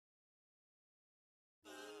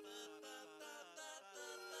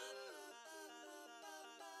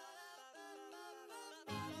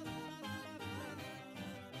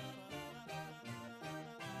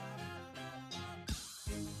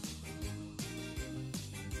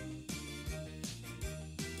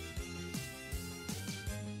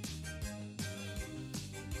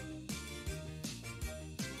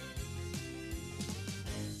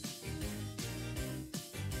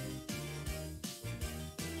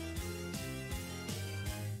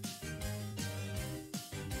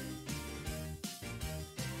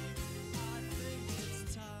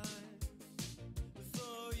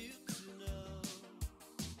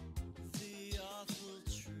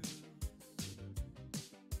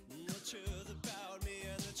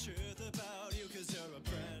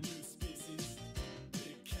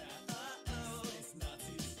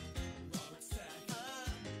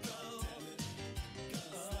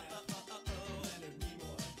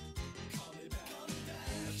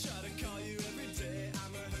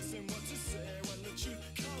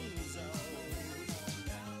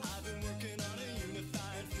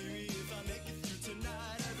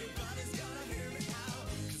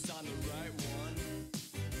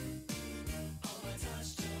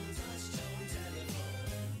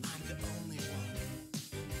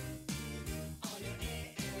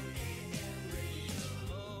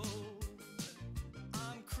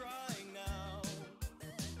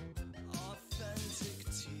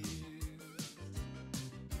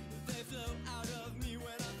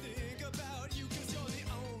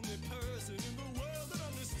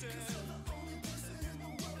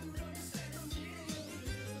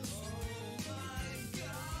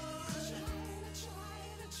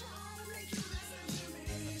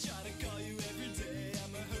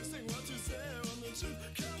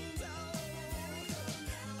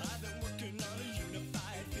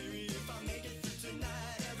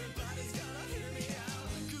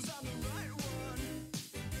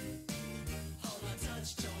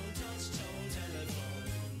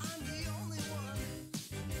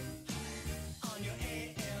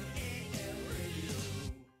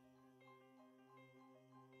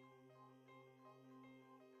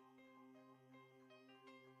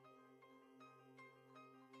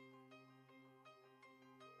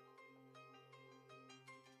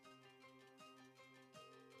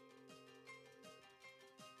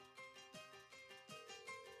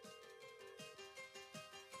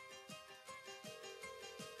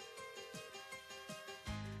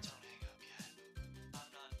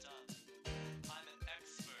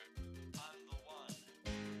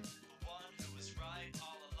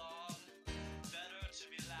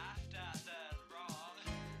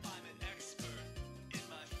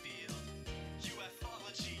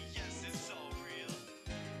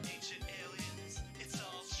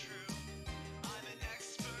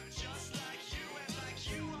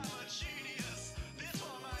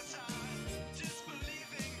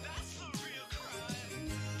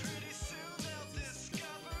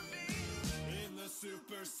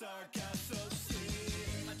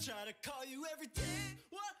I call you every day.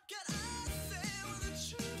 What can I say when the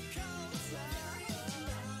truth comes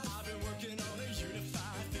out? I've been working on a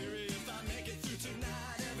unified theory. If I make it through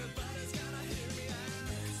tonight, everybody's gonna hear me out.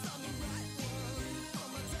 'Cause I'm the right one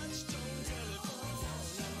on my touch-tone telephone.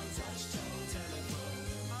 On my touch-tone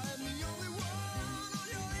telephone. I'm the only one on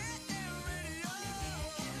your AM radio.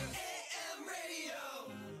 AM radio.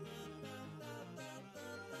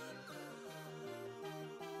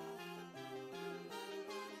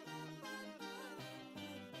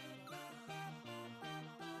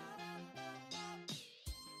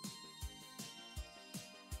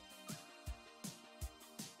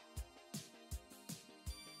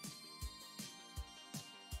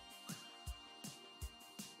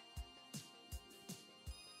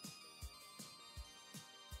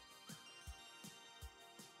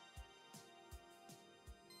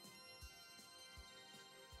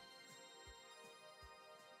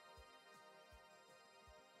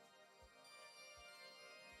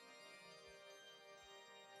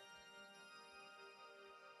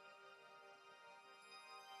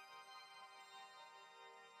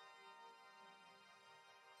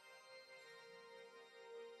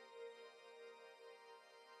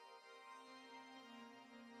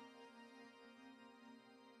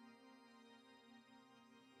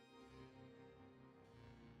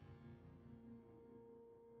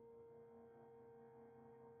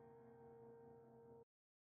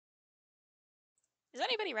 Is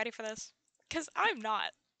anybody ready for this? Because I'm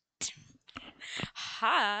not.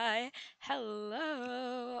 Hi.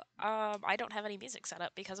 Hello. I don't have any music set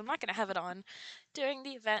up because I'm not going to have it on during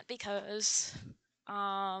the event because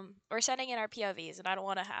we're sending in our POVs and I don't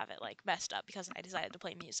want to have it like messed up because I decided to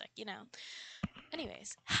play music, you know.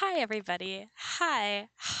 Anyways, hi everybody. Hi.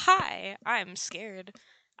 I'm scared.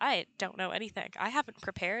 I don't know anything. I haven't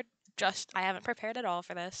prepared at all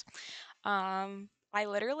for this. I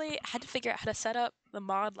literally had to figure out how to set up the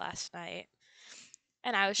mod last night,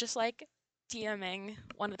 and I was just like DMing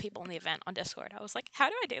one of the people in the event on Discord. I was like, "How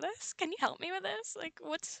do I do this? Can you help me with this? Like,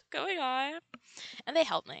 what's going on?" And they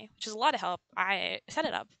helped me, which is a lot of help. I set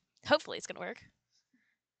it up. Hopefully, it's gonna work.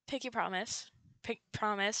 Pinky promise.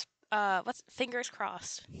 Promise. What's fingers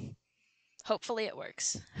crossed. Hopefully it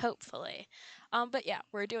works. Hopefully. But yeah,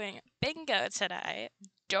 we're doing bingo today.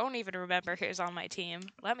 Don't even remember who's on my team.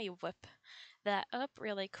 Let me whip that up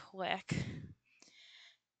really quick.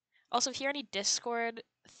 Also, if you hear any Discord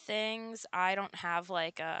things, I don't have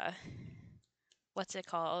like a what's it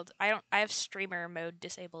called? I have streamer mode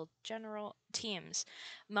disabled. General teams.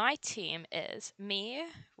 My team is me,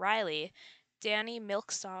 Riley,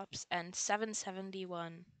 DaniMilksops, and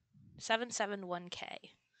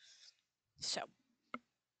 771K. So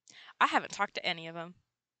I haven't talked to any of them.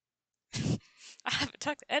 I haven't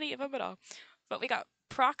talked to any of them at all. But we got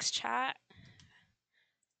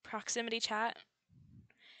proximity chat,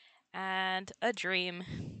 and a dream.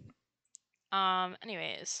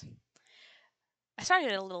 Anyways, I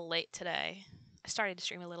started a little late today. I started to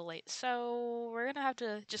stream a little late, so we're gonna have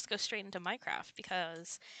to just go straight into Minecraft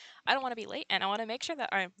because I don't want to be late and I want to make sure that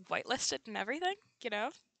I'm whitelisted and everything. You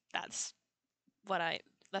know, that's what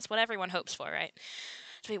everyone hopes for, right?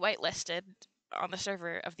 To be whitelisted on the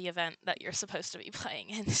server of the event that you're supposed to be playing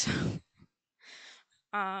in. So,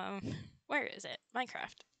 where is it?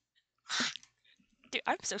 Minecraft. Dude,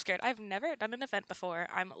 I'm so scared. I've never done an event before.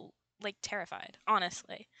 I'm like terrified.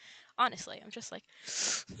 Honestly, I'm just like,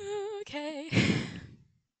 okay.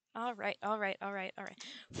 All right.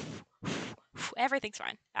 Everything's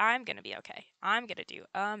fine. I'm gonna be okay. I'm gonna do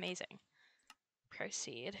amazing.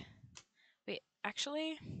 Proceed. Wait,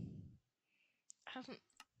 actually,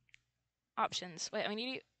 options. Wait, I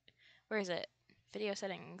need to. Where is it? Video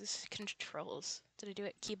settings, controls. Did I do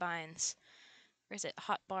it? Keybinds. Where is it?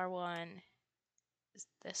 Hotbar one. Is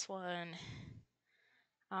this one?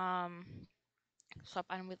 Swap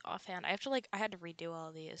item with offhand. I had to redo all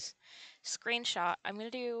of these. Screenshot. I'm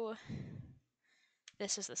gonna do.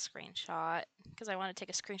 This is the screenshot because I want to take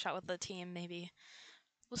a screenshot with the team. Maybe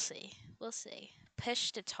we'll see.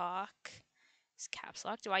 Push to talk. Is caps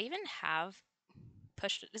lock. Do I even have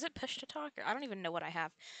push? Is it push to talk? Or I don't even know what I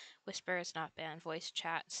have. Whisper is not banned. Voice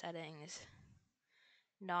chat settings.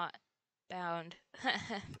 Not bound.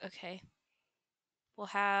 Okay. We'll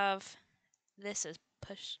have. This is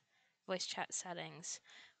push. Voice chat settings.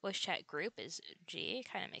 Voice chat group is G.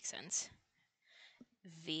 Kind of makes sense.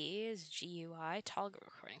 V is GUI. Toggle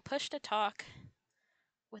recording. Push to talk.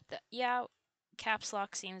 With the caps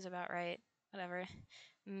lock seems about right. Whatever.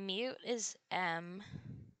 Mute is M.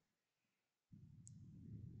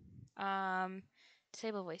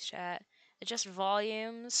 Disable voice chat. Adjust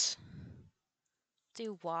volumes.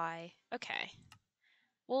 Do Y. Okay.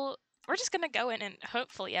 We'll We're just gonna go in and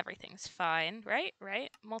hopefully everything's fine, right? Right?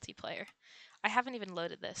 Multiplayer. I haven't even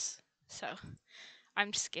loaded this, so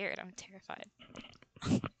I'm scared. I'm terrified.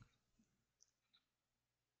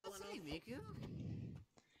 What's the name, Miku?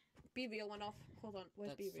 Be real went off. Hold on, where's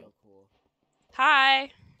That's Be real? so cool.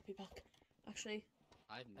 Hi. Be back. Actually,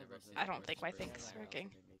 I've never seen I don't a think my spring thing's house working.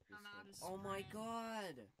 when they make this thing. Oh my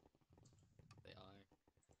god! They are.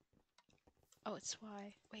 Oh, it's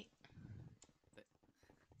why. Wait.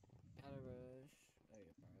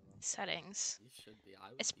 Settings. You should be.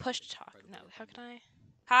 It's push to talk. No, how can I?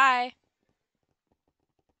 Hi.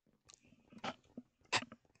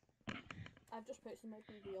 I've just put some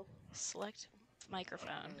Be real. Select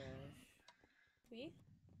microphone. We?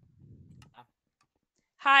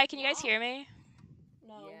 Hi, can you guys hear me?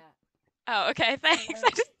 No. Yeah. Oh, okay, thanks.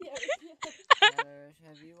 Yeah,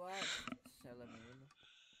 Have you watched Salamine?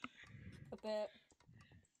 a bit.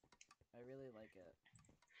 I really like it.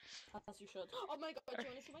 As you should. Oh my god, do you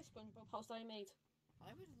want to see my SpongeBob house that I made? I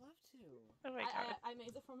would love to. Oh my god. I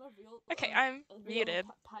made it from a real. Okay, I'm a real muted.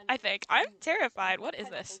 pineapple. I think. I'm terrified. What is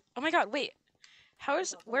this? Oh my god, wait.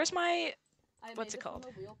 Where's my... I What's made it called?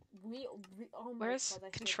 From a oh my Where's god, I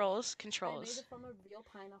hate controls? that. I made Controls. it from a real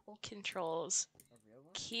pineapple. Controls. A real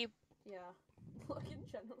one? Keep... Yeah. Look in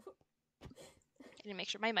general. Can you make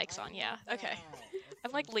sure my mic's on? Yeah. love Okay. that. That's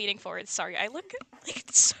I'm so like leaning cool. forward. Sorry, I look like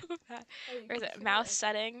so bad. Oh, you Where is can it? see Mouse okay.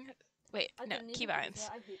 setting. Wait, I no, didn't even use keybinds. it,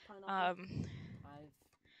 I hate pineapple. I've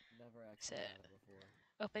never actually Sit. had it before.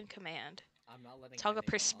 Open command. I'm not letting Toggle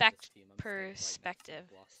anyone on this team. I'm staying right next to the perspective.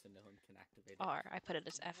 blocks so no one can activate it. R. I put it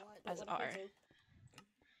as F What? as But R. what if you do?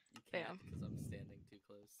 You can't Boom. because I'm standing too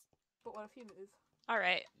close. But what if you move? All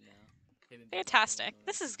right. No. Maybe there's Fantastic. only one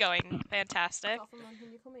This is team. going fantastic. Gotham,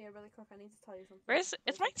 can you come here really quick? I need to tell you something. Where's...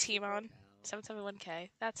 Is my Like, team secret. on? 771K.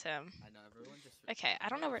 That's him. I know everyone just. Okay, I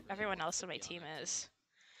don't know where everyone else on my team is.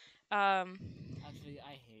 Actually,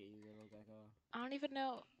 I hate you, little gecko. I don't even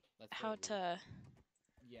know That's how very rude. to...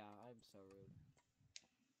 Yeah, I'm so rude.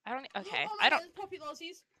 I don't... Okay, Oh my I don't... God, Poppy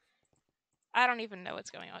Lossies. I don't even know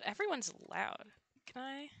what's going on. Everyone's loud. Can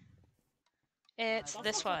I? It's That's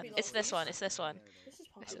this not one. Poppy It's this Lossies. one. It's this one. This is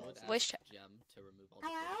I Poppy would Lossies. Voice ask chat. Gem to remove all the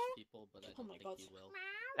British people, but I Oh don't my think God. he will.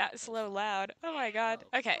 That's so loud. Oh my god.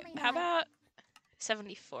 Oh. Okay, how about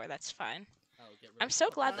 74? That's fine. Oh, get rid I'm of so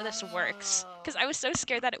Poppy. glad that this works. Because I was so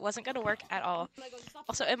scared that it wasn't going to work at all. Oh my God, stop.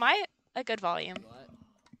 Also, am I a good volume? What?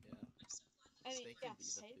 Yeah. I mean, They yeah. can be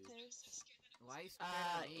the Hey, boost. Piers. Why are you scared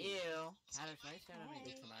of me? Ew. Tanner, can I stand on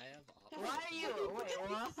me? Can I have Why Why are you? Wait,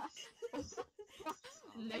 what?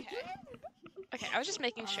 Naked? Okay, I was just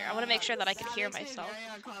making sure. I want to make sure that I could hear makes me myself.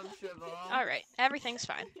 very uncomfortable. Alright, everything's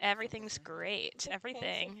fine. Everything's great.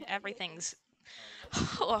 Everything's...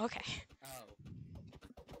 Oh, okay. Oh.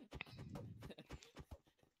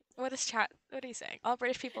 What is chat? What are you saying? All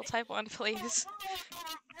British people type 1, please.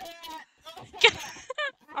 Get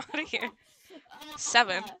out of here.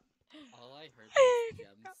 7. All I heard was Gem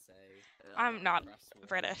say. I'm not press one,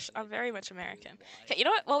 British. and I'm I very don't much know American. why. Okay, you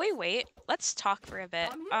know what? While we wait, let's talk for a bit.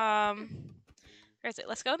 Where is it?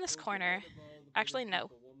 Let's go in this corner. Actually,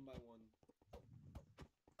 no.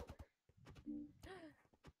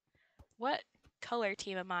 What color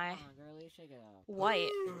team am I? Come on, girlie, shake it up.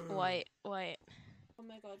 White. White. White. Oh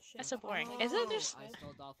my God, shit. That's so boring. Is it just... I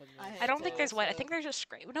stole Dolphin I Milk. I don't think hate there's white. I those. think there's just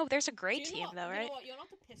gray. No, there's a gray Do you know team what? though, You right? know what? You're not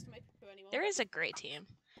the piss to my poo anymore. There is a gray team.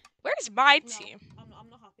 Where's my No, team? I'm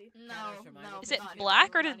not happy. No, no. Is it not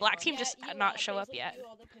black or anymore. did black team just you not are, show up basically, yet? You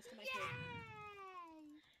are the piss to my poo.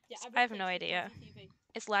 Yeah, I have replaced no you idea. with TV.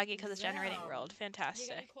 It's laggy because it's generating Damn. world. You're getting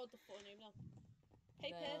Fantastic. called the full name now.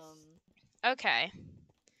 Hey, piss. Okay.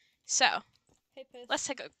 So, Hey, piss. let's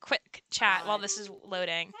take a quick chat while this is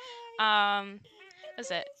loading. What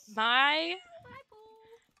is it? My...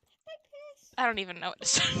 I don't even know what to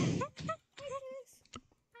say.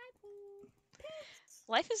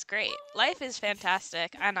 Life is great. Life is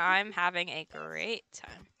fantastic, and I'm having a great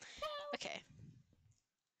time. Okay.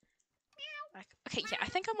 Okay, yeah, I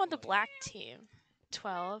think I'm on the black team.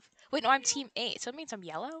 12. Wait, no, I'm team 8, so it means I'm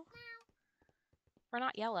yellow? We're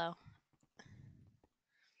not yellow.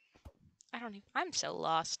 I don't even... I'm so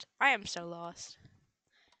lost. I am so lost.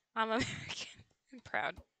 I'm American. I'm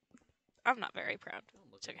proud. I'm not very proud.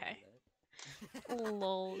 Don't look It's at me okay. like that.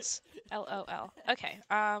 Lols. LOL. Okay.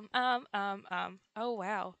 Oh,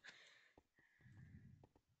 wow.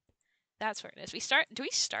 That's where it is. Do we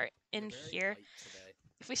start in You're very here? light today.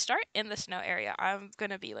 If we start in the snow area, I'm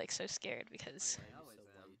gonna be like so scared because Why are you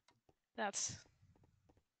so light? that's...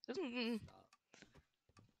 Mm. Stop.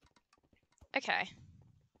 Okay.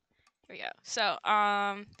 Here we go. So,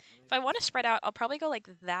 if I want to spread out, I'll probably go like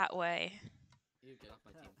that way. You get off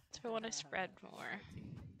my team. So if I want to spread more.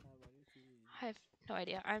 No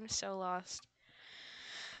idea. I'm so lost.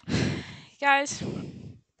 Guys,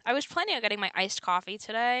 I was planning on getting my iced coffee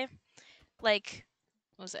today. Like,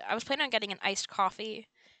 what was it? I was planning on getting an iced coffee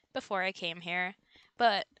before I came here,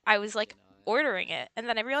 but I was like ordering it, and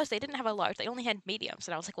then I realized they didn't have a large. They only had mediums,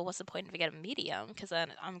 and I was like, well, what's the point if I get a medium? Because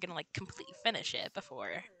then I'm gonna like completely finish it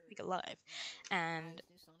before we go live, and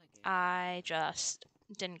I just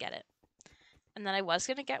didn't get it. And then I was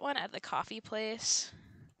gonna get one at the coffee place.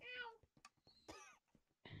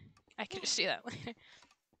 I could just do that later.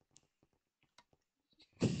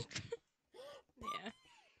 Yeah.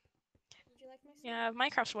 Would you like my snack? Yeah,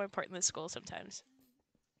 Minecraft's more important than school sometimes.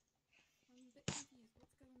 I'm a bit confused.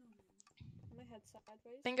 What's going on? My head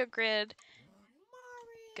sideways. Bingo grid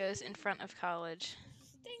goes in front of college.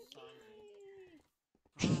 Stinky.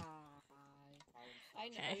 Hi. I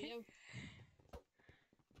know Okay. you.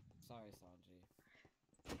 Sorry,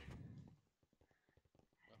 Sanji.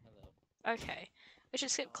 Oh, hello. Okay. We should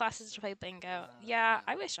skip classes to play bingo. Yeah,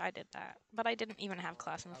 I wish I did that. But I didn't even have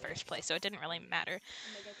class in the first place, so it didn't really matter.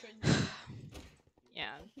 Oh my god, Triton.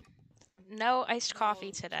 Yeah. No iced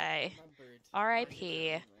coffee today.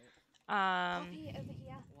 R.I.P. Coffee over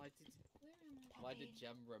here. Why did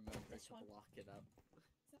Jem remember This to one. block it up?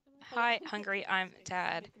 Hi, hungry, I'm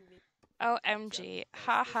dad. OMG.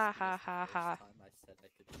 Ha ha ha ha ha. I said I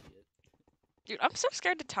could see it. Dude, I'm so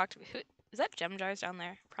scared to talk to who is that gem jars down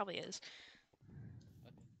there? Probably is.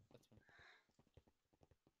 Okay, that's fine.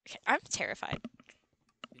 Okay, I'm terrified.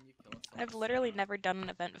 Can you kill us? I've literally never done an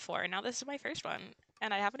event before, and now this is my first one,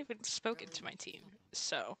 and I haven't even spoken to my team.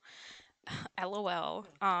 So, LOL.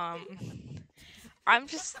 I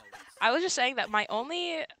was just saying that my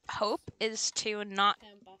only hope is to not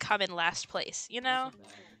come in last place, you know?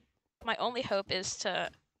 My only hope is to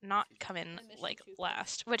not come in, like,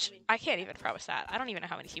 last, which I can't even promise that. I don't even know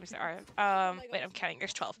how many teams there are. Wait, I'm counting.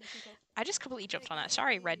 There's 12. I just completely jumped on that.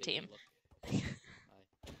 Sorry, red team.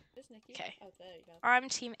 Okay. Oh, there you go. I'm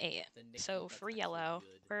team 8, so for yellow,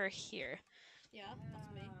 we're here. Yeah,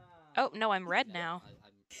 that's me. Oh, no, I'm red now.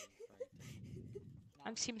 I'm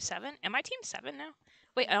I'm team 7? Am I team 7 now?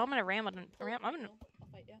 Wait, I'm on a random I'll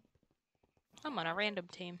fight you. I'm on a random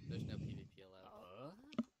team. There's no PvP allowed.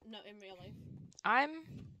 No, in real life. I'm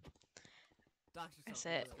Doctor That's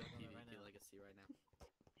something it. is going on PvP right now. Legacy right now.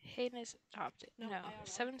 Hayden is adopted. No, IRL.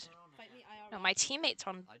 7's. Fight me IRL. No, my teammate's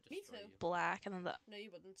on I just Me destroy too. you. black, and then the No, you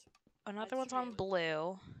wouldn't. another I'd one's on scream.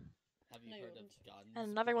 blue, Have you No, you heard of wouldn't. guns? and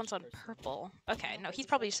another one's on British person? purple. Okay, no, he's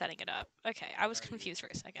probably setting it up. Okay, I was confused for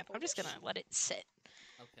a second. I'm just gonna let it sit.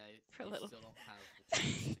 Okay. For a you little. still don't have the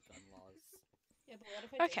chance to gun laws. Yeah, but what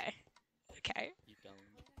if I did? Okay, okay. You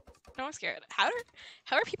don't. No, I'm scared. How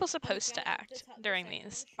are people supposed to gonna- act this during second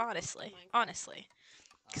these? one, Honestly, Minecraft. honestly,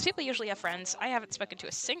 because people usually have friends. I haven't spoken to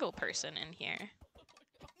a single person in here.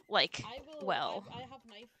 Like, I will. well. I have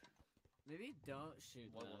knife. Maybe don't shoot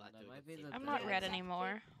What will them. that That do might be against the you? I'm not Yeah, red exactly.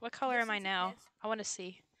 anymore. What color am I Listen to now? this. I want to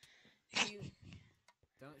see. You.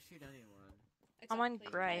 Don't shoot anyone. I'm on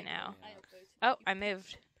Exactly. gray I now. I upvoted. Oh, You I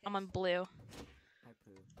moved. I'm on piss. blue. Hi,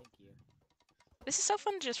 Pooh. Thank you. This is so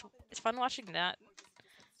fun. It's fun watching that.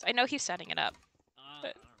 So I know he's setting it up. I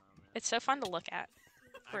But don't know, man. It's so fun to look at.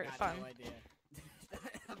 I For got fun. no idea. I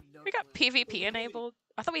have no We got clue. PvP enabled.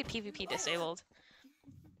 I thought we had PvP disabled.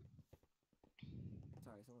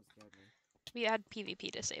 Sorry, someone scared me. We had PvP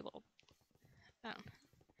disabled. Oh.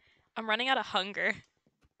 I'm running out of hunger.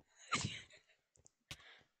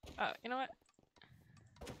 Oh, you know what?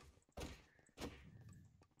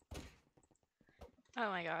 Oh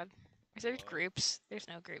my god. Is there groups? There's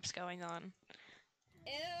no groups going on.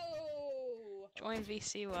 Ew. Join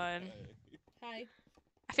VC1. Hi.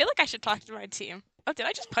 I feel like I should talk to my team. Oh, did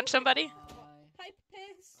I just punch somebody? Hi,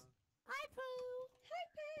 piss. Hi, poo. Hi,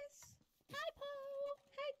 piss. Hi, poo.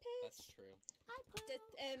 Hi, piss. That's true.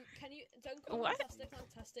 Can you don't call What? Lantastic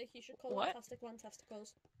Lantastic? You should call What? Lantastic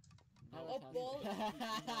Lantasticals. I Oh, like ball.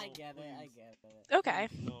 how- I get it. I get it. Okay.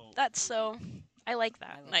 That's so... I like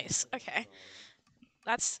that. I like Nice. it. Okay.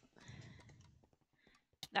 That's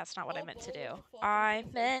not what I Oh, meant to ball do. with a fork I and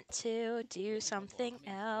a meant to do something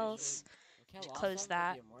else. Okay, well, Close some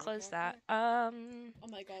that. video more Close character. that. Oh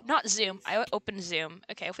my god. Not Zoom. I opened Zoom.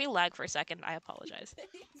 Okay, if we lag for a second, I apologize.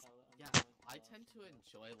 Yeah, I tend to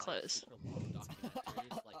enjoy like Close. super long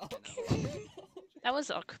documentaries, like 10 hours. That was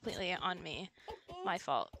all completely on me. Upvote. My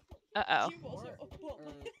fault. Uh-oh. You also upvote.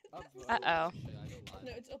 Upvote. Uh-oh. Actually, I go live.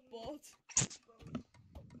 No, it's upvote.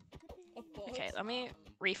 Upvote. Okay, let me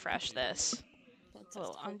refresh this.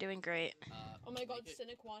 Well, I'm doing great. Oh my god, make it,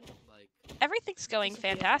 Cynic one. like, Everything's going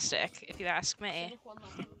fantastic, if you ask me. Cynic one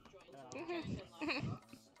last time joined.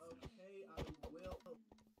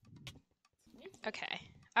 Okay.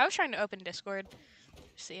 I was trying to open Discord.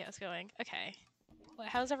 See how it's going. Okay.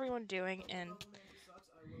 How's everyone doing in How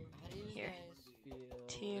do you Here. guys feel?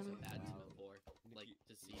 Team Bad team about of 4. Like,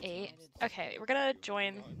 to see 8? teams. Okay, we're gonna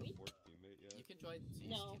join. You can join C's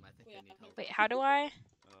No, team. I think we they need haven't. help. Wait, how do I?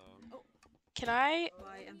 Can I?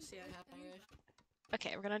 By MCI.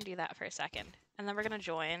 Okay, we're gonna do that for a second, and then we're gonna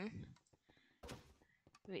join.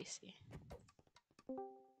 VC.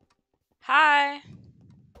 Hi.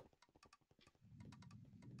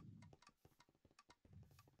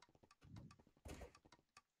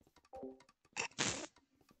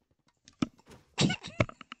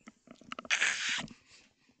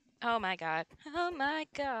 Oh my god. Oh my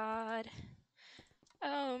god.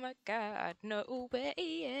 Oh my god. No way.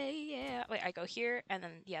 Yeah. Wait, I go here and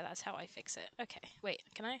then yeah, that's how I fix it. Okay. Wait,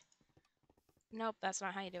 can I? Nope, that's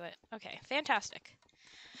not how you do it. Okay, fantastic.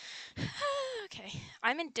 Okay.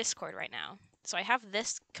 I'm in Discord right now. So I have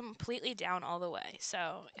this completely down all the way.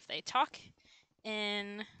 So if they talk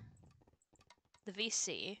in the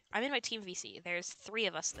VC, I'm in my team VC. There's 3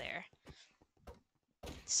 of us there.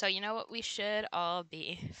 So you know what? We should all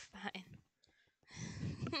be fine.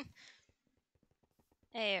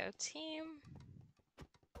 Ayo team.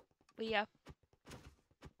 We up.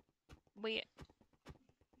 We.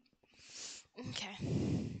 Okay.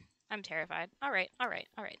 I'm terrified. Alright, alright,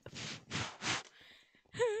 alright.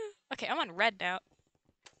 Okay, I'm on red now.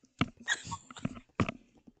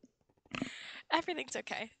 Everything's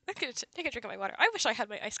okay. I'm gonna take a drink of my water. I wish I had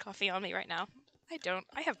my iced coffee on me right now. I don't.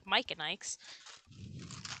 I have Mike and Ike's.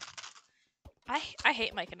 I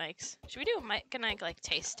hate Mike and Ike's. Should we do a Mike and Ike like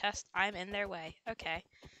taste test? I'm in their way. Okay.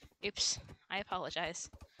 Oops. I apologize.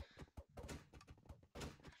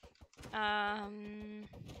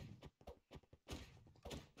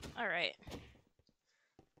 Alright.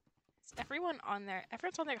 Is everyone on there?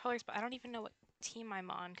 Everyone's on their colors, but I don't even know what team I'm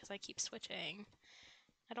on because I keep switching.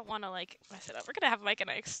 I don't want to like mess it up. We're gonna have Mike and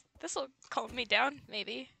Ike's. This will calm me down,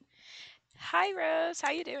 maybe. Hi Rose,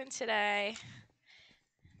 how you doing today?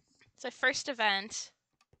 It's our first event.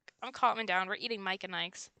 I'm calming down. We're eating Mike and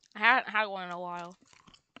Ike's. I haven't had one in a while.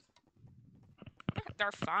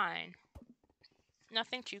 They're fine.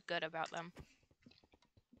 Nothing too good about them.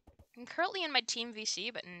 I'm currently in my team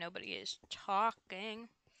VC, but nobody is talking.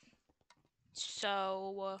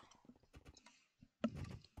 So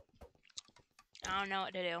I don't know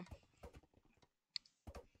what to do.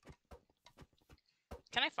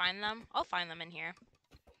 Can I find them? I'll find them in here.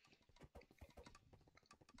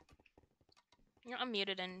 You know, I'm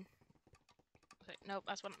muted and... Okay, nope,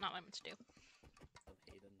 that's not what I meant to do. Of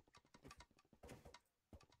Hayden.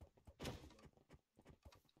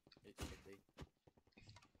 It should be.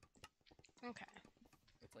 Okay.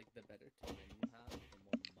 It's like the better team you have, the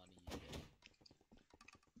more money you get.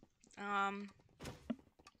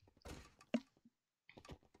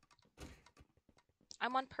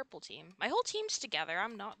 I'm on purple team. My whole team's together.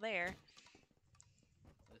 I'm not there.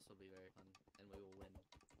 This will be very fun, and we will win.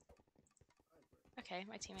 Okay,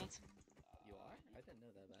 my teammates. You are? I didn't know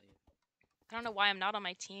that about you. I don't know why I'm not on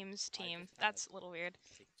my team's I team. just kinda That's a little weird.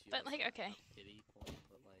 Picked you But, as like, a okay. pity point,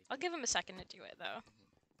 but like I'll give him a second to do it, though.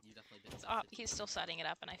 you definitely didn't. He's still setting it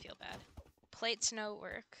up, and I feel bad. Plates no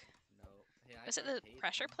work. No. Hey, I Is it tried the Hayden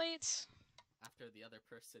pressure plates? after the other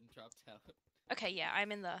person dropped out. Okay, yeah,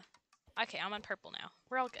 I'm in the... Okay, I'm on purple now.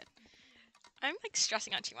 We're all good. I'm, like,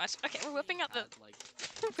 stressing out too much. Okay, we're whipping out the... Had, like,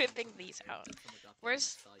 We're whipping these out. someone dropped out and Where's...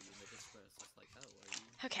 saw you in the Discord, it's just like, oh, are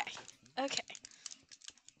you? Okay. So Okay.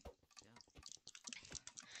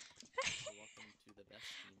 welcome to the best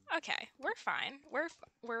team. Okay, we're fine.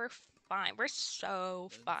 We're fine. We're so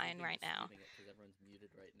Don't fine think right you're now. streaming it 'cause everyone's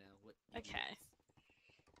muted right now. What Okay. idiots.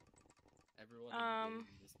 Everyone in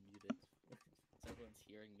game is muted. So everyone's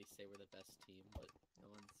hearing me say we're the best team, but no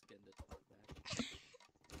one's getting to talk back.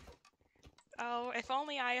 Oh, if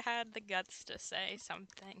only I had the guts to say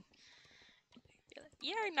something.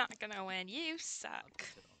 You're not gonna win. You I'll suck.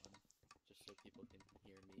 put it on, just so people can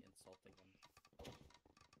hear me insulting them.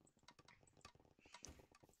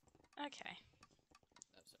 Okay.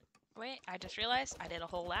 Oh, sorry. Wait, I just realized I did a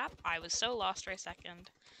whole lap. I was so lost for a second.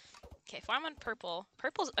 Okay, if I'm on purple,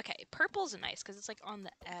 purple's nice because it's like on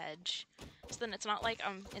the edge. So then it's not like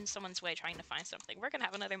I'm in someone's way trying to find something. We're gonna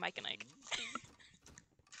have another Mike and Ike.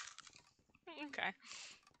 Okay.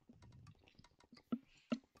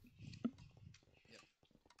 Yep.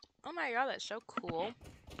 Oh my god, that's so cool.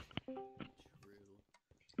 True.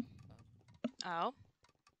 Oh.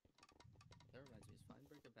 That reminds me, is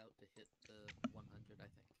Feinberg about to hit the 100, I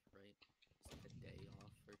think, right? It's like a day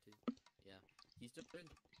off or two. Yeah. He's just been...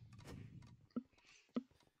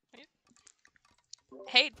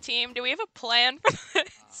 Hey team, do we have a plan for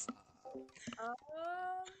this?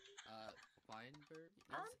 Feinberg?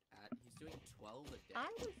 12 a day. I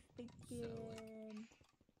was So, thinking,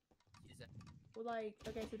 is that well, like,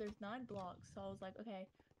 okay, so there's 9 blocks, so I was like, okay,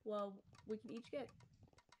 well, we can each get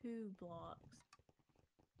 2 blocks,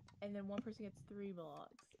 and then one person gets 3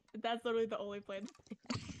 blocks. That's literally the only plan.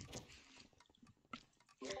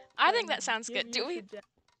 I think that sounds good. Do we?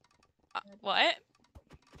 What?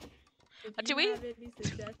 If Do you we? have any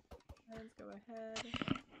suggestions, go ahead.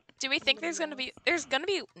 Do we think there's gonna Everybody be? There's gonna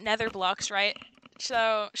be nether blocks, right?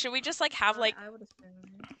 So should we just like have like? I would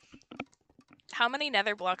assume. How many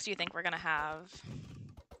nether blocks do you think we're gonna have?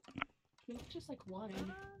 I think just like one.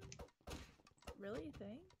 Really, you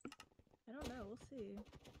think? I don't know. We'll see.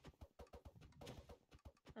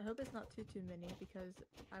 I hope it's not too many because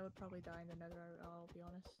I would probably die in the nether. I'll be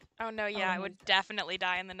honest. Oh no, yeah, I would definitely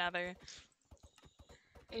die in the nether.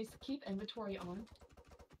 Is keep inventory on?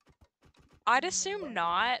 I'd No assume idea.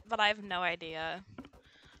 not, but I have no idea.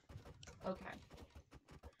 Okay.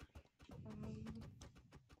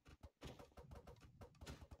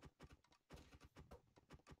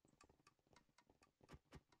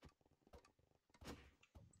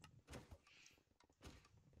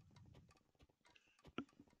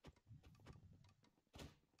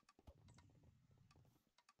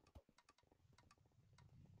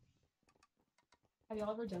 Have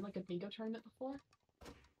y'all ever done like a bingo tournament before?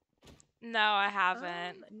 No, I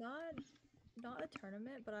haven't. Not a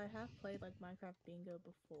tournament, but I have played like Minecraft Bingo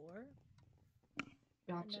before.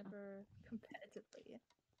 Gotcha. Never competitively.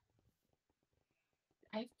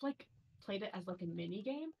 I've like played it as like a mini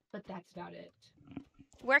game, but that's about it.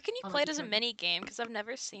 Where can you on, play like, it a as a tournament. mini game? Because I've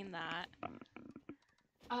never seen that.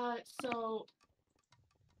 So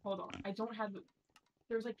hold on. I don't have.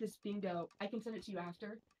 There's like this bingo. I can send it to you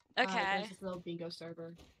after. Okay. There's this little bingo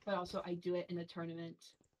server, but also I do it in a tournament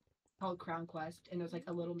called Crown Quest, and there's like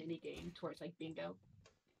a little mini game towards like bingo.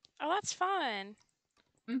 Oh, that's fun.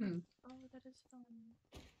 Mm-hmm. Oh, that is fun.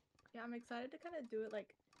 Yeah, I'm excited to kind of do it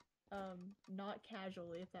like, not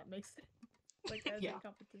casually, if that makes sense. Like as Yeah. a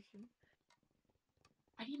competition.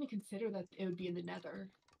 I didn't even consider that it would be in the Nether.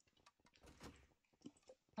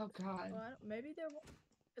 Oh God. Well, maybe there,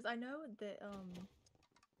 because I know that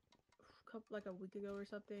like a week ago or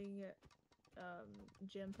something,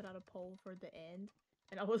 Jim put out a poll for the end,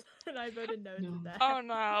 and I voted no to No. that. Oh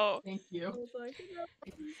no. Thank I you. was like, no,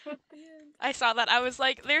 please, the end. I saw that. I was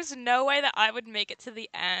like, there's no way that I would make it to the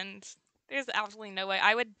end. There's absolutely no way.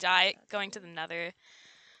 I would die going to the nether.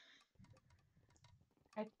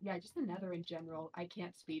 Yeah, just the Nether in general. I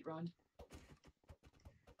can't speedrun.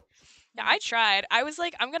 Yeah, I tried. I was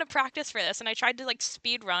like, I'm gonna practice for this, and I tried to like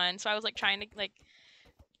speed run, so I was like trying to like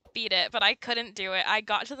beat it, but I couldn't do it. I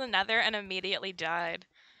got to the nether and immediately died.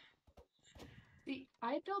 See,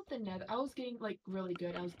 I built the Nether. I was getting like really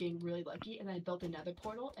good. I was getting really lucky, and then I built a Nether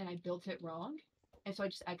portal, and I built it wrong, and so I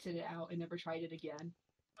just exited out and never tried it again.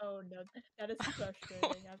 Oh no, that is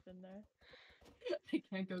frustrating. I've been there. I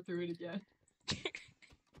can't go through it again.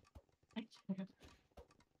 I can't.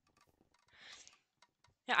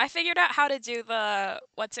 Yeah, I figured out how to do the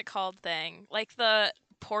what's it called thing, like the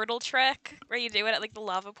portal trick where you do it at like the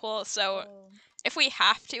lava pool. So Oh, if we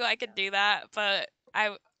have to, I could do that, but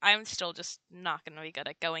I'm still just not gonna be good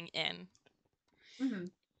at going in. Mm-hmm.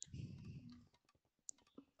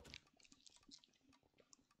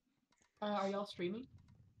 Are y'all streaming?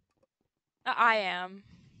 I am.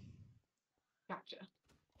 Gotcha.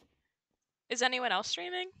 Is anyone else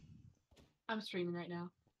streaming? I'm streaming right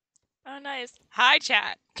now. Oh, nice. Hi,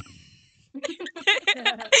 chat.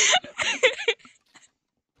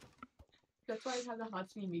 That's why I have the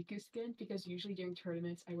Hatsune Miku skin, because usually during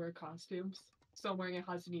tournaments I wear costumes. So I'm wearing a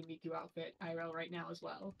Hatsune Miku outfit IRL right now as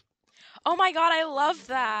well. Oh my god, I love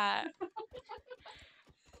that.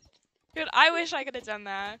 Dude, I wish I could have done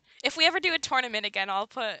that. If we ever do a tournament again, I'll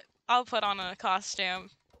put on a costume.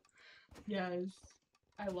 Yes.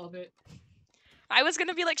 I love it. I was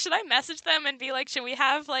gonna be like, should I message them and be like, should we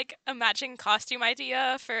have like a matching costume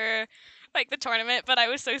idea for like the tournament? But I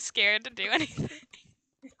was so scared to do anything.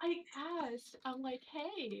 I asked, I'm like,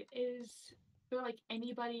 hey, is there like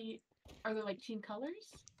anybody, are there like team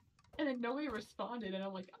colors? And then nobody responded, and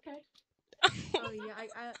I'm like, okay. oh yeah,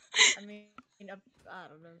 I mean, I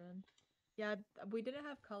don't know, man. Yeah, we didn't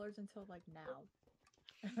have colors until like now,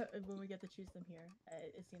 when we get to choose them here.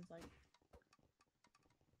 It seems like.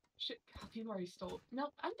 Shit, God, people already stole. No,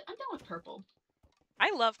 I'm down with purple.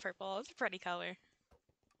 I love purple. It's a pretty color.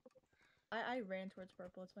 I ran towards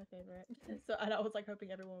purple. It's my favorite. So and I was like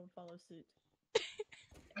hoping everyone would follow suit.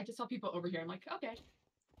 I just saw people over here. I'm like, okay.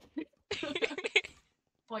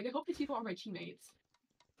 Like, I hope these people are my teammates.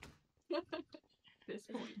 this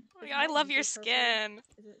point. Oh my Is god, I mine love your usually purple? skin.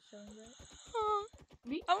 Is it showing red? Oh,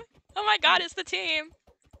 Me? oh my god, it's the team.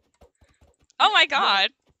 Oh my god.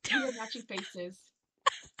 We have matching faces.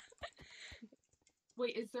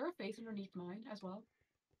 Wait, is there a face underneath mine as well?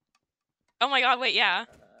 Oh my god, wait, yeah.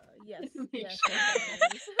 Yes. Make Yes. sure.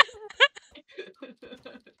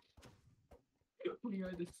 there is. We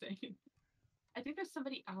are the same. I think there's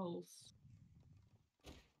somebody else.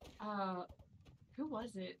 Who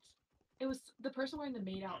was it? It was the person wearing the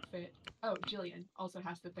maid outfit. Oh, Jillian also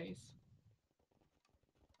has the face.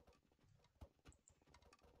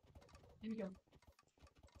 Here we go.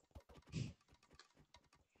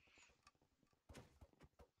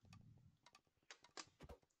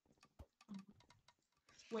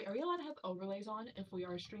 Wait, are we allowed to have overlays on if we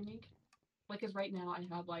are streaming? Like, cause right now I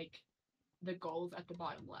have like the goals at the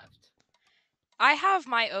bottom left. I have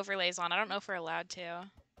my overlays on. I don't know if we're allowed to.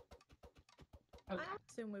 Okay. I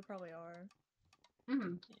assume we probably are.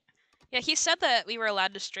 Mm-hmm. Yeah, he said that we were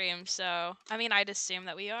allowed to stream, so I mean, I'd assume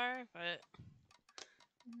that we are, but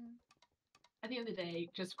Mhm. At the end of the day,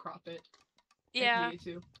 just crop it. yeah. If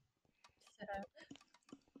needed to.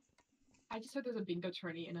 I just heard there's a bingo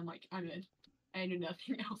tourney, and I'm like, I'm in. I knew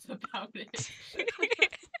nothing else about it.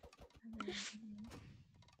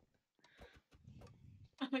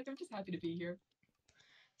 I'm like, I'm just happy to be here.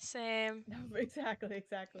 Same. No, exactly.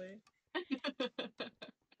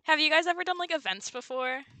 Have you guys ever done like events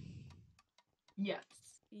before? Yes.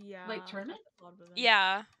 Yeah. Like tournament? a lot of events.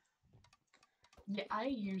 Yeah. Yeah, I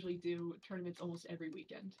usually do tournaments almost every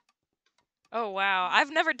weekend. Oh wow.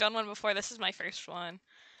 I've never done one before. This is my first one.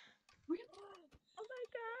 Oh my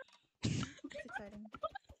god. It's exciting.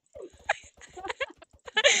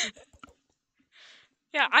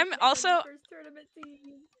 Yeah, I I'm get to make also my first tournament team.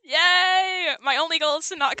 yay! My only goal is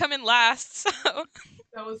to not come in last, so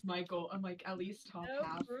That was my goal. I'm like, at least top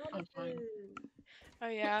half of time. promises. oh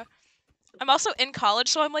yeah. I'm also in college,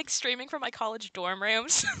 so I'm like streaming from my college dorm room,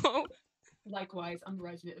 so Likewise, I'm a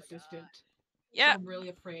resident assistant. yeah. So I'm really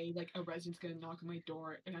afraid like a resident's gonna knock on my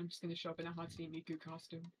door and I'm just gonna show up in a Hatsune Miku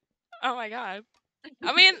costume. Oh my god.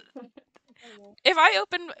 I mean, Incredible. if I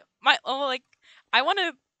open my like I want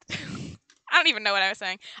to I don't even know what I was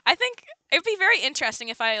saying. I think it'd be very interesting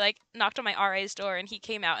if I like knocked on my RA's door and he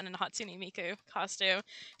came out in a Hatsune Miku costume.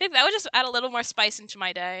 I think that would just add a little more spice into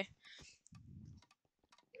my day.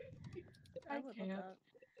 I I would love can't. that.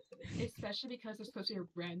 Especially because there's supposed to be a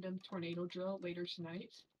random tornado drill later tonight.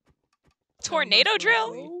 So Tornado most drill?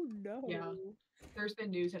 likely- Oh no. Yeah. There's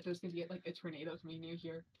been news that there's gonna be like a tornado coming near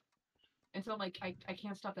here. And so I'm like, I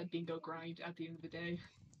can't stop that bingo grind at the end of the day.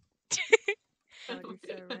 God,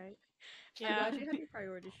 you're so right. I'm Yeah. glad you have your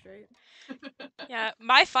priorities straight. Yeah,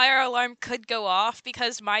 my fire alarm could go off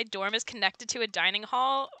because my dorm is connected to a dining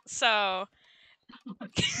hall, so We're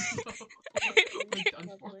done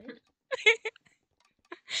for. Lovely.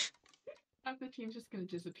 Half the team's just gonna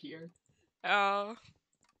disappear. oh.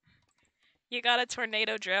 You got a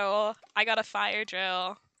tornado drill. I got a fire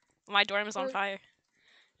drill. My dorm is on Or- fire.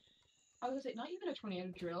 I was like, not even a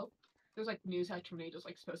tornado drill. There's like news how tornadoes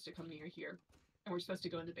like supposed to come near here, and we're supposed to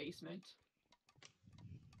go in the basement.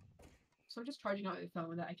 So I'm just charging out my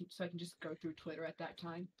phone that I can just go through Twitter at that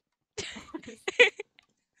time.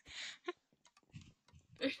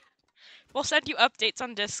 We'll send you updates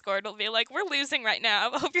on Discord. We'll be like, we're losing right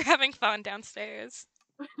now. I hope you're having fun downstairs.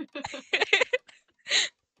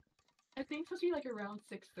 I think it's supposed to be like around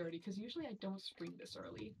 6:30 because usually I don't stream this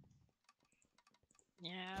early,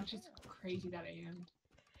 Yeah. which is crazy that I am.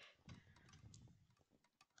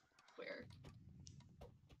 Where?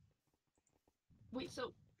 Wait,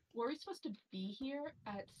 so were we supposed to be here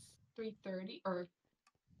at 3:30 or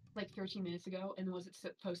like 13 minutes ago, and was it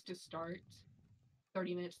supposed to start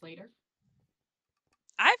 30 minutes later?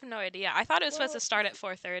 I have no idea. I thought it was supposed to Well, start at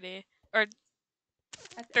 4:30 or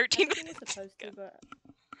I 13 think it was minutes supposed to, ago. but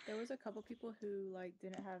there was a couple people who like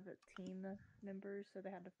didn't have team members, so they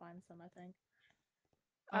had to find some. I think.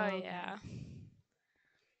 Oh Okay. yeah.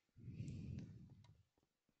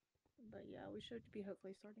 But yeah, we should be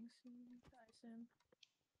hopefully starting soon. I assume.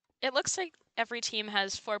 It looks like every team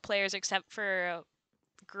has 4 players except for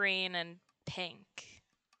green and pink.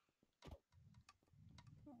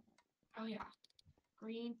 Oh yeah,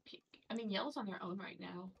 green, pink. I mean, yellow's on their own right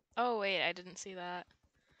now. Oh wait, I didn't see that.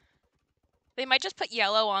 They might just put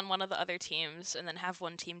yellow on one of the other teams and then have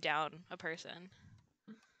one team down a person.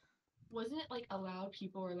 Wasn't it like allowed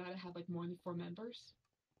people were allowed to have like more than 4 members?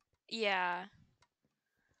 Yeah.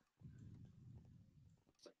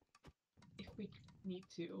 If we need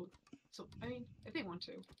to. So I mean, if they want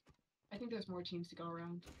to, I think there's more teams to go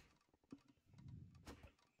around.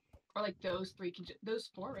 Or like those 3 can those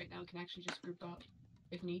 4 right now can actually just group up.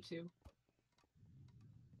 if need to.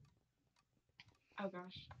 Oh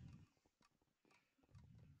gosh,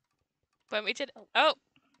 But we did. Oh,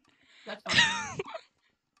 that's fine.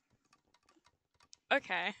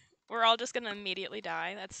 okay. We're all just gonna immediately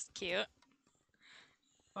die. That's cute.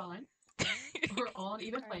 Fine. We're all on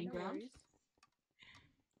even Alright, playing no ground. worries.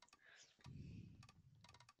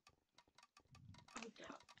 Oh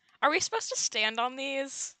god. Are we supposed to stand on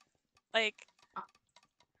these? Like, I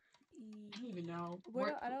don't even know. Well,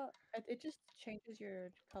 We're- I don't. It just changes your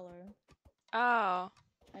color. oh,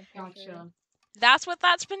 I'm pretty Gotcha. sure. that's what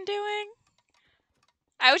that's been doing?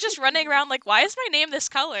 I was just running around like, why is my name this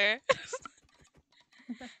color?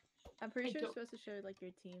 I'm pretty I sure it's don't- supposed to show like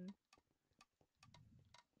your team.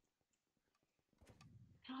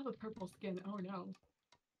 I don't have a purple skin. Oh no.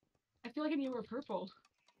 I feel like I need to wear purple.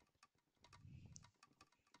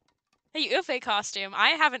 Hey, you have a costume. I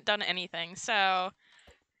haven't done anything, so.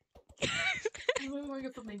 I'm wearing a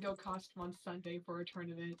flamingo costume on Sunday for a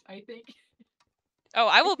tournament. I think Oh,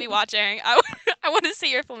 I will be watching. I want to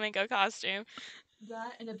see your flamingo costume.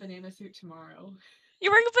 that and a banana suit tomorrow.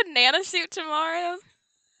 You're wearing a banana suit tomorrow?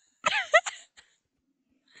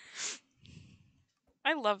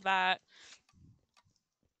 I love that.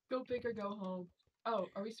 Go big or go home. Oh,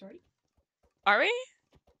 are we starting? Are we?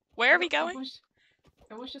 Where are we No, going?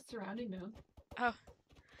 Everyone's just surrounding them. Oh.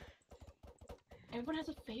 Everyone has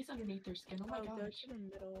a face underneath their skin. Oh my go gosh. to the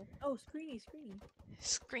middle. Oh, screeny.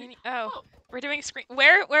 Screen. Oh, Oh, we're doing screen.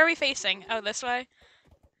 Where are we facing? Oh, this way.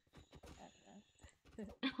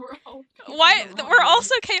 we're all. facing Why? the wrong We're all way.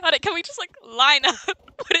 so chaotic. Can we just like line up?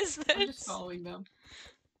 What is this? I'm just following them.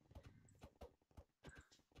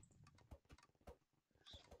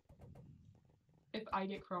 If I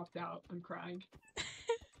get cropped out, I'm crying.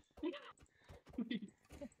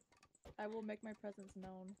 I will make my presence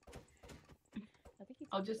known. I think he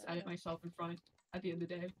I'll told me just that, edit though. myself in front at the end of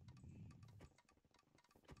the day.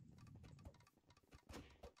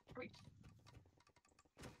 Great.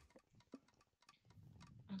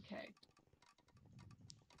 Okay.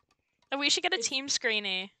 Oh, we should get a It's- team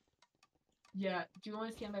screeny. Yeah. Do you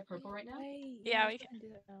want to scan by purple right now? Wait, Yeah, let's we go ahead and do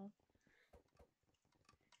that now.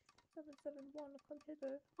 771, come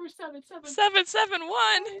hither. We're 7-7. 771.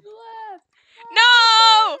 Why left?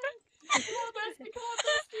 No! Come on, bestie. Come on,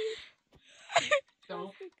 bestie. Don't.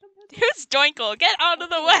 Bestie, come hither. Who's Doinkle? Get out of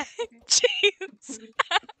the way. Okay. Jeez.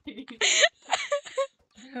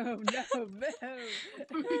 No, no, no.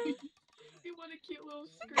 You want a cute little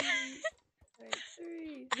screen. Wait,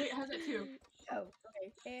 3. Wait, how's that 2? 2. Oh,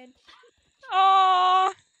 okay. And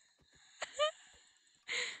Aww.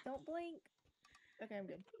 don't blink. Okay, I'm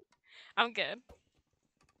good. I'm good.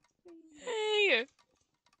 Hey.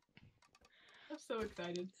 I'm so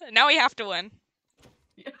excited. Now we have to win.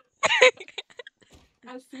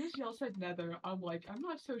 As soon as y'all said nether, I'm like, I'm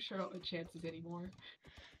not so sure about the chances anymore.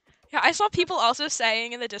 Yeah, I saw people also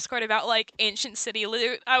saying in the Discord about like ancient city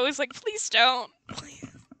loot. I was like, please don't. Please.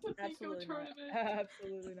 The bingo Absolutely not. tournament.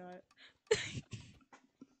 Absolutely not.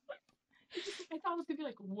 I thought it was gonna be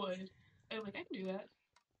like wood. And I'm like, I can do that.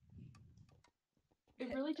 It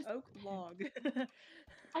really just Oak log.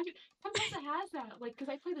 sometimes it has that, like, because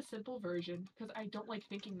I play the simple version because I don't like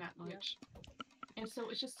thinking that Yeah. much, and so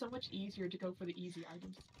it's just so much easier to go for the easy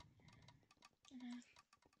items.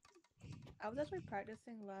 I was actually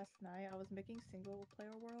practicing last night. I was making single player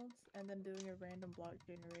worlds and then doing a random block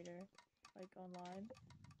generator, like online.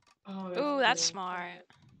 Oh, Ooh, that's cool. smart.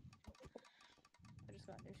 I just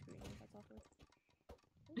got a new screen. That's awkward.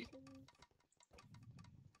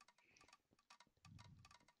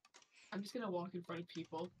 I'm just gonna walk in front of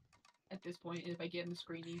people at this point, and if I get in the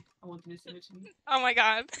screeny, I want them to send it to me. Oh my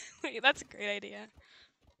god. Wait, that's a great idea.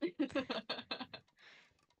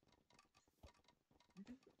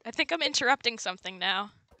 I think I'm interrupting something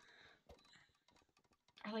now.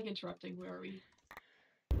 I like interrupting. Where are we?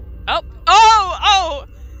 Oh! Oh! Oh!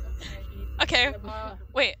 Okay.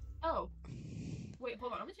 Wait. Oh, wait,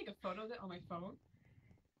 hold on. I'm gonna take a photo of it on my phone.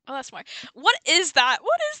 Oh, that's smart. What is that?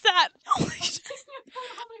 What is that? Oh, my I'm taking a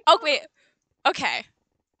photo on my oh phone. wait. Okay.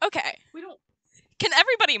 Okay. We don't. Can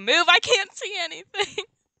everybody move? I can't see anything.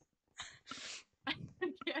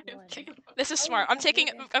 Yeah, One. take a photo. This is Oh, smart. yeah, I'm taking.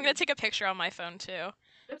 wait, I'm gonna actually- take a picture on my phone too.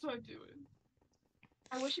 That's what I'm doing.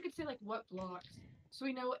 I wish you could say like what blocks. So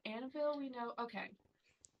we know anvil. We know. Okay.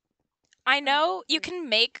 I know you okay. can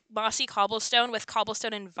make mossy cobblestone with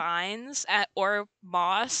cobblestone and vines, or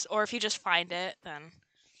moss, or if you just find it, then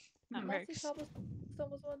that Hmm. Mossy works. cobblestone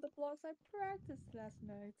was one of the blocks I practiced last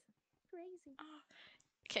night. Crazy.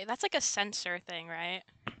 Okay, that's like a sensor thing, right?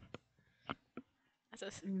 That's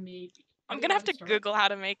a. Maybe. I'm Are we gonna have allowed to start? Google how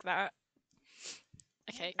to make that.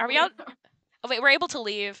 Okay, Yeah, are we Wait, out? Oh wait, we're able to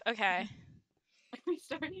leave. Okay. Are we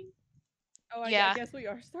starting? Oh, Yeah. I guess we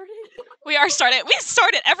are starting. We are started. We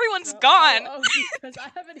started. Everyone's No. gone. Oh, because I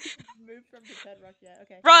haven't even moved from the bedrock yet.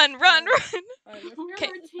 Okay. Run, run, So- run. Alright, let's We're Okay.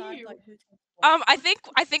 our decide, team. like, who takes what.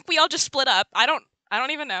 I think we all just split up. I don't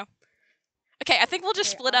even know. Okay, I think we'll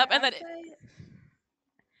just Okay, split up and I then say,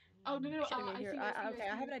 Oh no! okay, I here, see okay,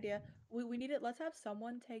 I have an idea. We need it. Let's have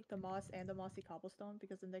someone take the moss and the mossy cobblestone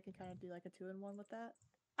because then they can kind of do like a 2-in-1 with that.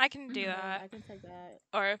 I can do And then that. I can take that.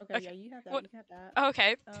 Or Okay, yeah, you have that. What? You can have that. Oh,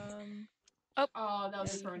 okay. Oh, that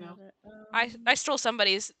was Yeah, you can Inferno. have it. I stole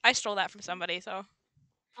somebody's. I stole that from somebody, so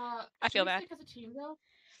I feel should we bad. stick as a team though?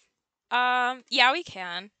 Yeah, we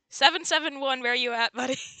can. 771, where you at,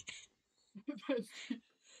 buddy? Bestie.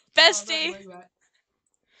 Bestie. Where you at?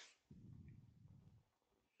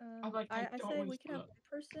 I'm like, I I don't say wanna we can have split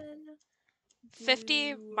one person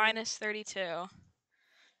 50 do, minus 32.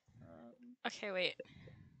 Okay, wait.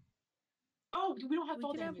 Oh, we don't have we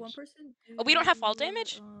fall can damage. have one person do. Oh, we don't have fall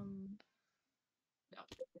damage? No.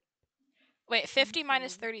 Wait, 50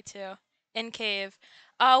 minus cave. 32 in cave.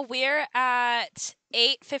 We're at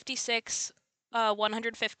 856,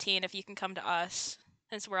 115. If you can come to us,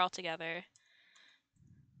 since we're all together.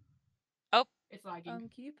 It's lagging.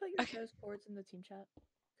 Can you put your Okay. those chords in the team chat?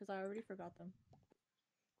 Because I already forgot them.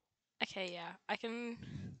 Okay, yeah, I can.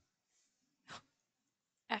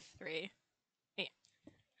 F3. Wait.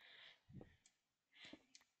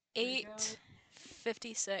 There you go.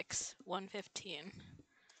 856, 115.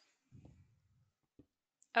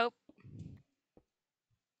 Oh.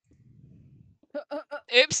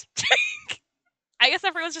 Oops. I guess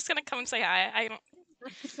everyone's just gonna come and say hi. I don't.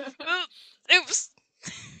 Oops.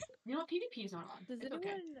 You know what? PvP is not on. Does It's anyone?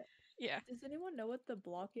 okay. Yeah. Does anyone know what the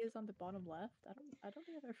block is on the bottom left? I don't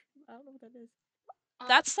think I've ever. I don't know what that is.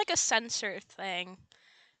 That's like a sensor thing.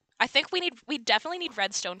 I think we definitely need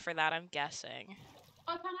redstone for that, I'm guessing.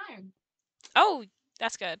 Oh, I found iron. Oh,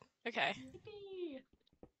 that's good. Okay. Yippee.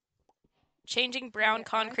 Changing brown Okay, I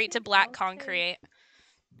concrete to think black I'll concrete. Take,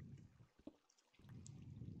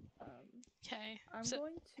 Okay. I'm So,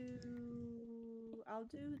 going to. I'll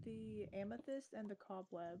do the amethyst and the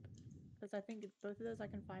cobweb because I think both of those I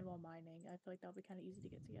can find while mining. I feel like that'll be kind of easy to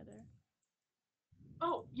get together.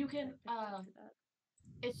 Oh, you Okay, can. pick that for that.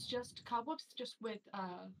 It's just cobwebs, just with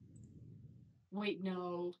Wait,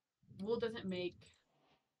 no. Wool doesn't make.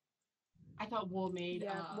 I thought wool made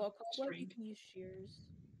Yeah, well, cobweb you string, can use shears.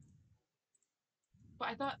 but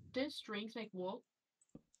I thought did strings make wool?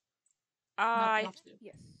 I Not do.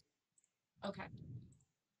 Yes. Okay.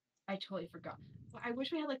 I totally forgot. Well, I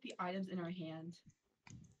wish we had like the items in our hand.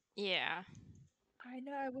 yeah. I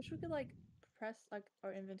know. I wish we could like press like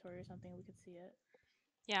our inventory or something. We could see it.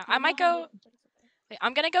 Yeah. Do you I might know how to go. make- But it's okay. Wait,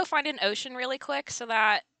 I'm gonna go find an ocean really quick so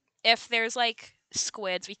that if there's like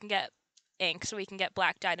squids, we can get ink so we can get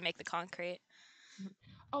black dye to make the concrete.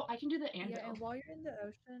 Oh, I can do the anvil. Yeah, and while you're in the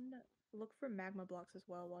ocean, look for magma blocks as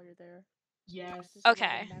well while you're there. Yes. There's a lot of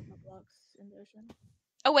Okay. magma blocks in the ocean.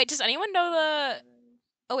 Oh wait, does anyone know the?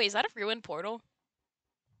 Oh wait, is that a ruined portal?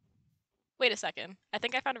 Wait a second. I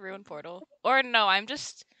think I found a ruined portal. Or no, I'm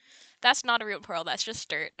just. That's not a ruined portal. That's just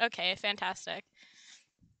dirt. Okay, fantastic.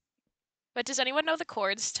 But does anyone know the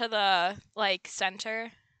chords to the like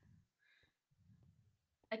center?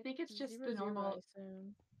 I think it's just 0, the 0, normal. I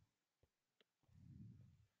assume.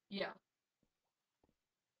 Yeah.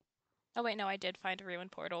 Oh wait, no, I did find a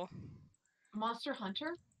ruined portal. Monster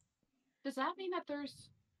Hunter? Does that mean that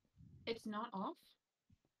it's not off?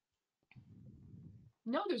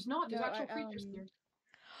 No, there's not. There's No, actual creatures here.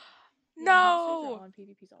 Yeah, monsters No. are on.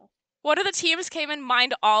 PvP's off. One of the teams came and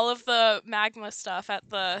mined all of the magma stuff at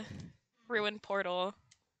the ruined portal.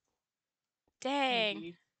 Dang.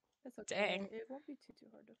 Maybe. That's okay. Dang. It won't be too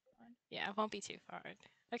hard to find. Yeah, it won't be too hard.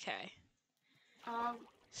 Okay. Um,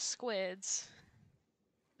 Squids.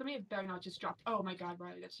 somebody better not just drop. Oh my god,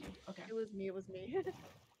 Riley, that's you. Okay. It was me. It was me.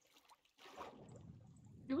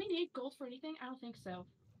 Do we need gold for anything? I don't think so.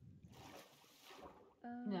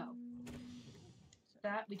 No.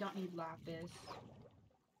 That we don't need lapis.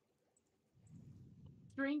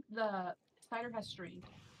 String. The spider has string.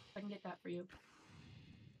 I can get that for you.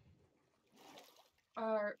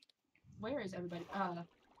 Where is everybody?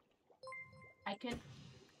 I can.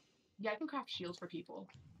 Yeah, I can craft shields for people.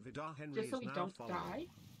 Vidar Henry Just so is we now don't following. die.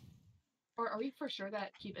 Or are we for sure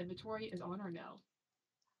that keep inventory is on or no?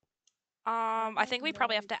 I think we have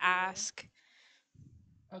probably no have to idea. ask.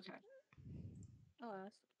 Okay. I'll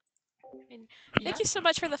ask. Thank you so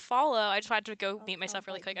much for the follow. I just had to go I'll- mute myself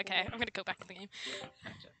I'll really quick. invite Okay, people. I'm gonna go back to the game.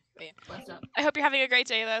 Gotcha. Wait. What's up? I hope you're having a great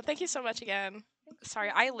day though. Thank you so much again. Thanks.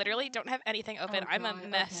 Sorry, I literally don't have anything open. Oh, I'm a God,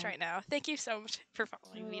 mess okay. right now. Thank you so much for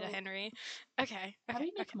following me to So, Henry. Okay. How do Okay.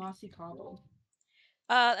 you make Okay. mossy cobble?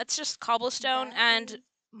 That's just cobblestone That and is-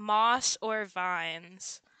 moss or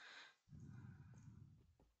vines.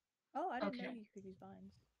 Oh, I didn't know Okay. you could use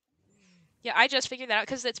vines. Yeah, I just figured that out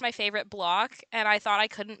because it's my favorite block, and I thought I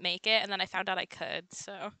couldn't make it, and then I found out I could.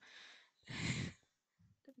 So.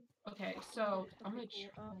 Okay, so I'm Okay,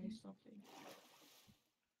 gonna cool. try something.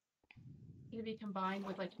 Can it be combined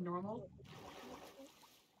with like normal?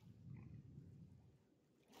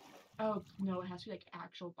 Oh no, it has to be like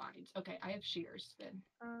actual vines. Okay, I have shears then.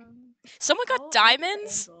 Someone got I'll get the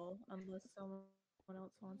diamonds? anvil, unless someone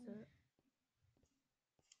else wants it.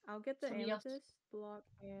 I'll get the Somebody else- amethyst block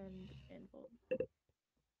and anvil.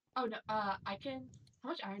 Oh no, I can. How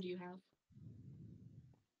much iron do you have?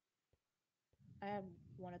 I have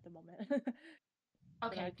one at the moment. But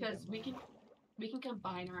Okay, I can because get more. we can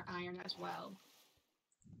combine our iron as well.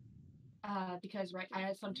 Because right, I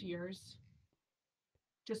add some to yours,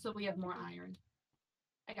 just so we have more iron.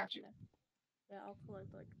 I got you. Okay. Yeah, I'll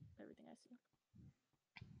collect like everything I see.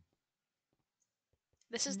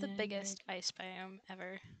 This is the Ned. biggest ice biome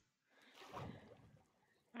ever.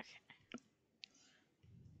 Okay.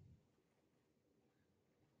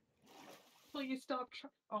 Please stop.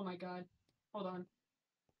 Oh my god. Hold on.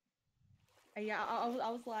 Yeah, I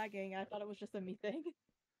was lagging. I thought it was just a me thing.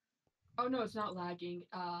 Oh no, it's not lagging.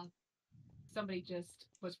 Somebody just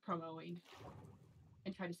was promoting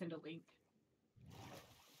and tried to send a link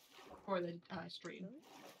for the stream. Really?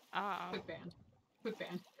 Oh. Quick ban. Quick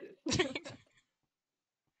ban.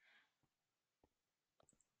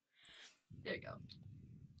 There you go.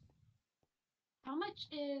 How much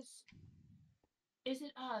is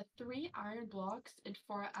it 3 iron blocks and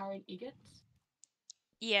 4 iron ingots?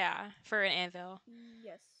 Yeah, for an anvil.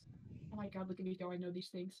 Yes. Oh my god, look at me go, I know these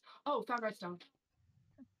things. Oh, found redstone.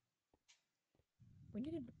 We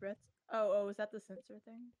needed breath. Oh, is that the sensor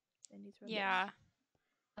thing? It needs redstone. Yeah.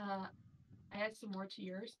 I add some more to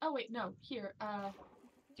yours. Oh wait, no, here, do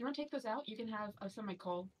you want to take those out? You can have some of my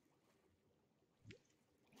coal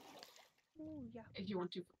Oh, yeah. if you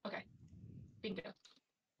want to. Okay. Bingo. Oh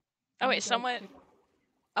I'm wait, gonna go someone. quick-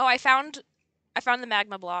 Oh, I found the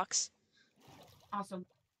magma blocks. Awesome.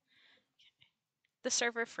 The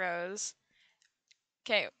server froze.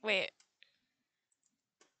 Okay, wait.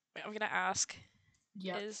 I'm gonna ask.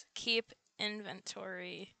 Yep. Is keep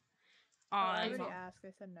inventory Oh, I on? already on. asked.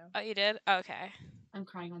 They said no. Oh, you did? Okay. I'm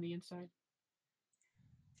crying on the inside.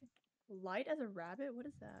 Light as a rabbit? What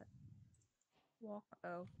is that? Walk.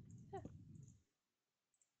 Oh.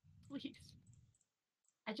 Please.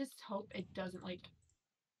 I just hope it doesn't like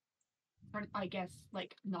or I guess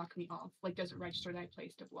like knock me off. Like doesn't register that I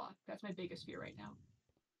placed a block. That's my biggest fear right now.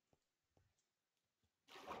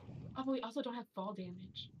 Oh, but we also don't have fall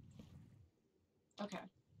damage. Okay.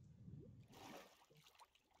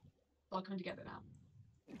 All coming together now.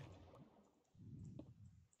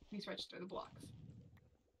 Please register the blocks.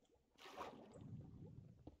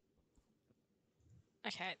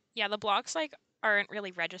 Okay. Yeah, the blocks like aren't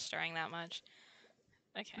really registering that much.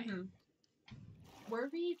 Okay. Mm-hmm. Were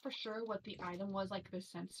we for sure what the item was, like the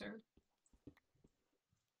sensor?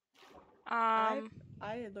 Um.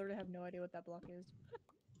 I literally have no idea what that block is.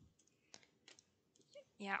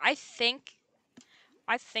 Yeah, I think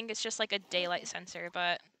it's just like a daylight sensor,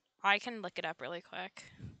 but I can look it up really quick.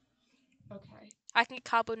 Okay. I can get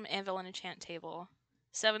cobbled anvil and enchant table.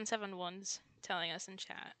 771's telling us in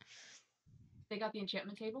chat. They got the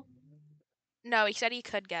enchantment table? No, he said he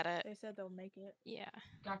could get it. They said they'll make it. Yeah.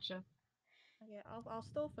 Gotcha. Okay, I'll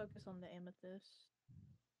still focus on the amethyst.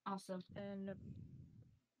 Awesome. And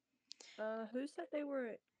who said they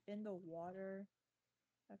were in the water?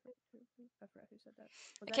 I forgot who said that.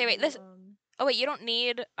 Was Okay, that wait, you, this- Oh wait, you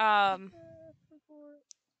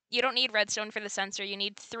don't need redstone for the sensor. You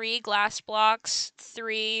need 3 glass blocks,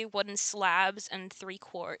 3 wooden slabs, and 3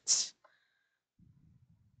 quartz.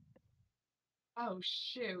 Oh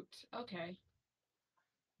shoot. Okay.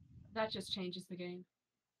 That just changes the game.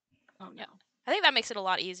 Oh no. Yeah. I think that makes it a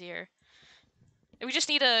lot easier. We just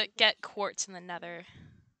need to get quartz in the nether.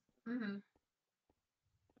 Mm-hmm.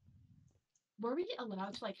 Were we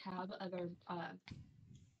allowed to like have other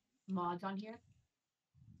mods on here?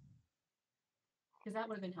 Because that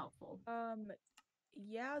would have been helpful.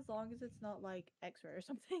 Yeah, as long as it's not like X-ray or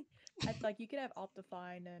something. Like you could have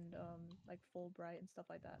Optifine and like Fulbright and stuff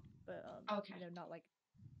like that, but Okay. you know, not like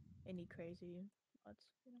any crazy mods.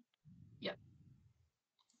 You know. Yep.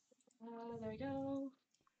 There we go.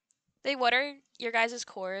 Hey, what are your guys'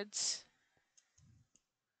 chords?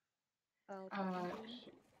 I'll try to find them.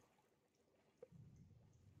 Shoot.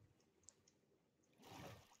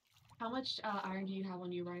 How much iron do you have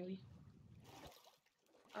on you, Riley?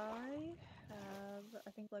 I have, I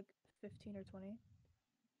think, like 15 or 20.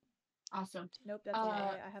 Awesome. Nope, that's a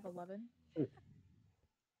lie. I have 11.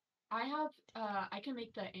 I have I can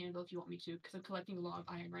make the anvil if you want me to, because I'm collecting a lot of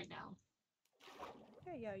iron right now.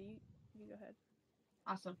 Okay, yeah, you go ahead.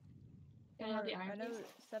 Awesome. Can I have the Or, iron, I know please?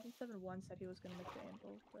 771 said he was gonna make the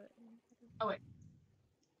anvil, but Oh wait.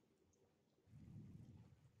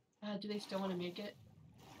 Do they still want to make it?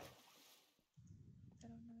 I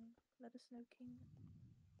don't know. Let us know, King.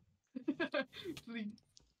 Please.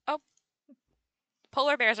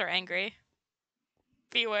 Polar bears are angry.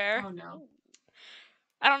 Beware. Oh no.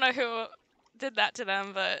 I don't know who did that to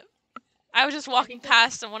them, but I was just walking think that-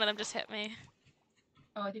 past and one of them just hit me.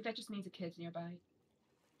 Oh, I think that just means a kid's nearby.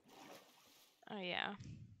 Oh yeah.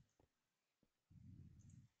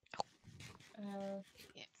 Yeah.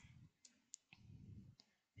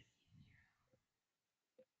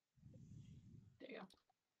 There you go.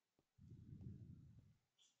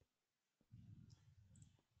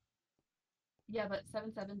 Yeah, but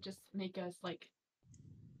 7-7 just make us like.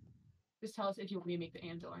 Just tell us if you want me to make the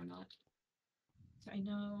anvil or not. So I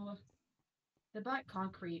know the black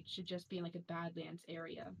concrete should just be in like a Badlands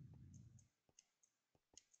area.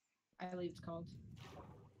 I believe it's called.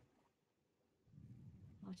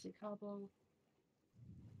 Let's see, cobble.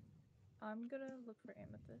 I'm gonna look for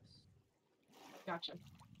amethyst. Gotcha.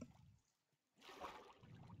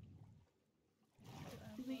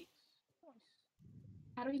 Do Wait. amethyst. Nice.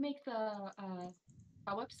 How do we make the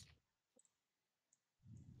cobwebs?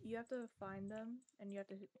 You have to find them, and you have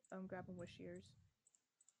to grab them with shears.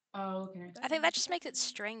 Oh, okay. I think that just makes it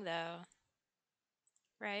string though.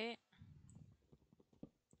 Right?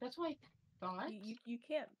 That's what I thought. You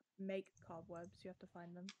can't make cobwebs. You have to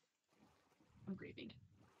find them. I'm grieving.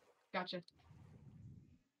 Gotcha.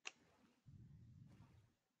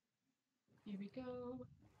 Here we go.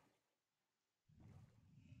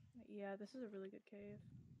 Yeah, this is a really good cave.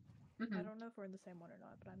 Mhm. I don't know if we're in the same one or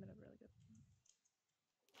not, but I'm in a really good one.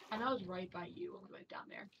 And I was right by you when we went down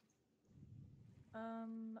there.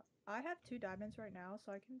 I have 2 diamonds right now,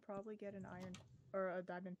 so I can probably get an iron or a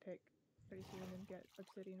diamond pick pretty soon and get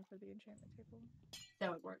obsidian for the enchantment table.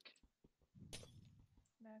 That would work.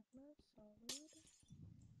 Magma, solid.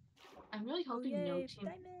 I'm really Oh hoping yay, no team.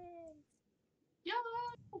 diamonds! Yeah.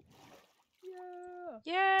 Yeah! And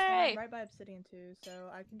Yay! I'm right by obsidian too, so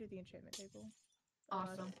I can do the enchantment table.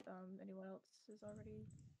 Awesome. Unless, anyone else is already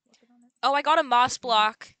working on it. Oh, I got a moss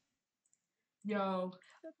block. Yo.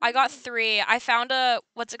 I got 3. I found a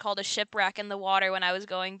what's it called, a shipwreck in the water when I was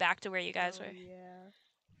going back to where you guys Oh were. yeah.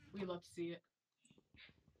 We love to see it.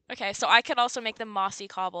 Okay, so I could also make the mossy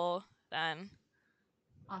cobble then.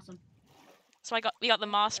 Awesome. So we got the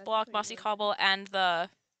moss That's block, actually mossy really good. cobble, and the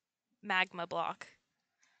magma block.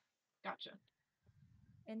 Gotcha.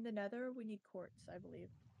 In the nether, we need quartz, I believe.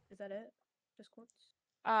 Is that it? Just quartz?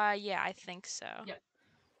 Yeah, I think so. Yeah.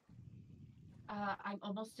 I'm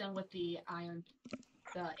almost done with the iron,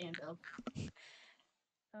 the anvil.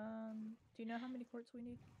 Do you know how many quartz we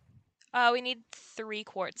need? We need 3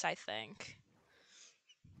 quartz, I think.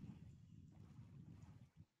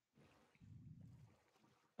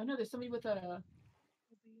 Oh no, there's somebody with a.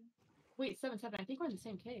 Wait, 7-7. I think we're in the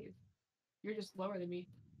same cave. You're just lower than me.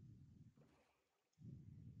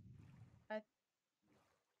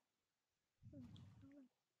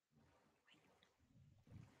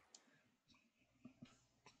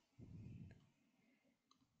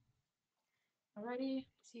 Alrighty.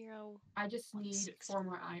 0. I just need 6. 4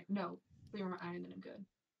 more iron. No, 3 more iron, then I'm good.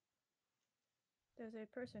 There's a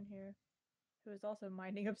person here who is also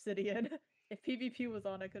mining obsidian. If PvP was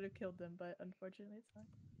on, I could have killed them, but unfortunately it's not.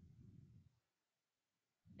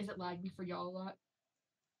 Is it lagging for y'all a lot?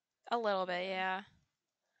 A little bit, yeah.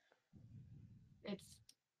 It's.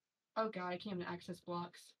 Oh god, I can't even access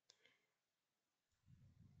blocks.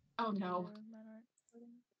 Oh no. Mine aren't loading.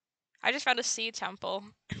 I just found a sea temple.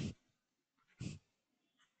 W.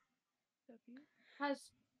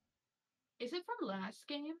 Is it from last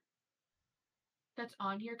game? That's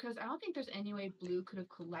on here? Because I don't think there's any way blue could have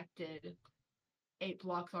collected 8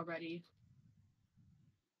 blocks already.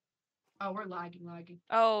 Oh, we're lagging.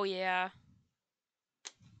 Oh, yeah.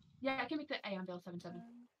 Yeah, I can make the anvil 7-7.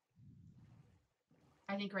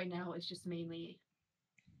 I think right now it's just mainly.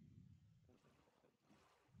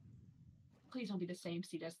 Please don't be the same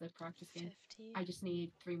seed as the practice game. 50. I just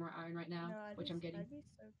need 3 more iron right now, No, which I'm getting. I'd be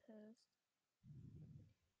so pissed.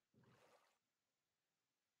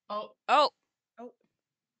 Oh, Oh, Oh.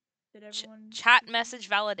 Did everyone chat do message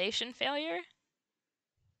validation failure?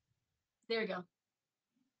 there we go.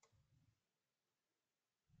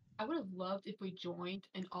 I would have loved if we joined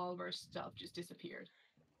and all of our stuff just disappeared.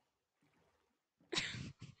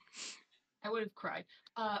 I would have cried.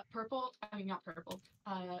 Purple. I mean, not purple.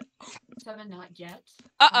 7, not yet.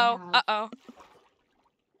 Uh-oh, I have. uh-oh.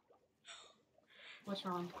 What's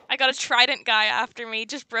wrong? I got a trident guy after me,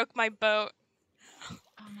 just broke my boat.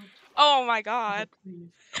 Oh my. Oh my god.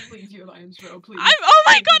 Please, please, you have Iron Throw, please. Oh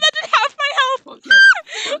my god, that did half my health! Book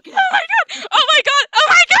it. Book it. Oh my god! Oh my god! Oh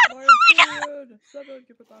my god! Martin, Seven,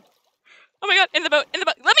 give it back. Oh my god, in the boat, in the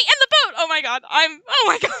boat. Let me in the boat! Oh my god, oh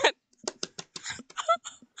my god.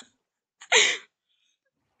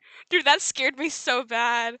 Dude, that scared me so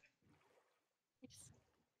bad.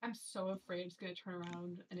 I'm so afraid it's gonna turn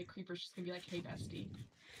around and a creeper's just gonna be like, "Hey, bestie."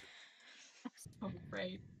 I'm so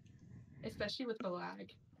afraid, especially with the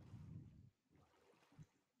lag.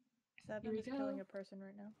 Seven we is killing go. a person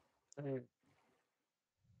right now.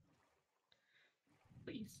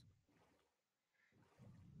 Please.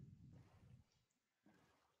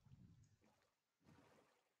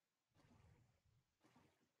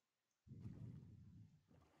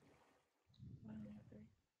 Why only have 3?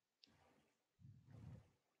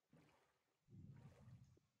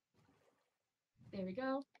 There we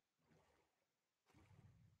go.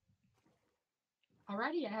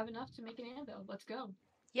 Alrighty, I have enough to make an anvil. Let's go.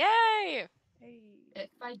 Yay! Hey. If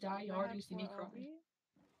I die, you I already have see me 4 cry. RB.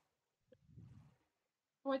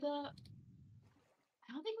 For the...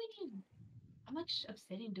 I don't think we need... How much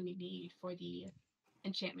obsidian do we need for the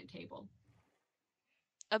enchantment table?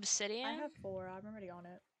 Obsidian? I have 4. I'm already on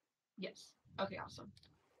it. Yes. Okay, awesome.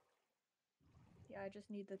 Yeah, I just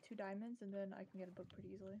need the 2 diamonds and then I can get a book pretty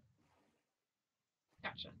easily.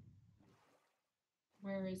 Gotcha.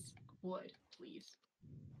 Where is wood, please?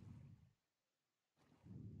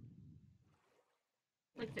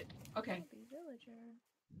 Like it. Okay. Happy villager.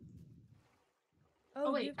 Oh,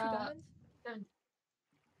 Oh, wait, you have 2 diamonds? 7.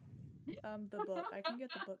 The book. I can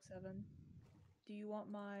get the book 7. Do you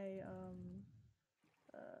want my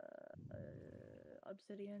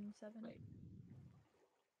obsidian 7? Wait.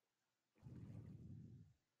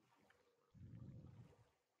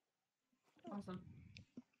 Awesome.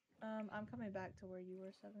 I'm coming back to where you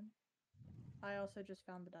were, 7. I also just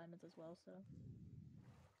found the diamonds as well, so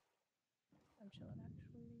I'm chilling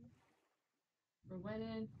actually. We're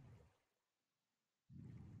winning.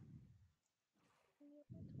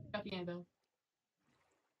 Got the anvil.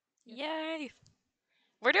 Yay!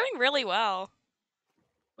 We're doing really well.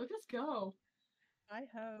 Look, let's go. I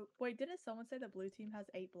hope. Wait, didn't someone say the blue team has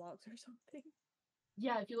 8 blocks or something?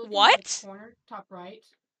 Yeah, if you look in What? the corner, top right,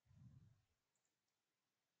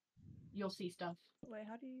 you'll see stuff. Wait,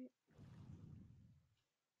 how do you?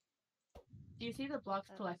 Do you see the blocks I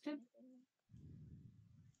don't see collected? anything.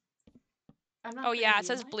 I'm not Oh yeah, it crazy,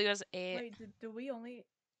 says am I? blue as 8. Wait, do we only?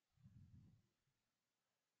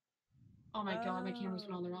 Oh my god, my camera's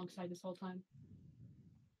been on the wrong side this whole time.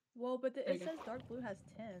 Well, but There it you go. says dark blue has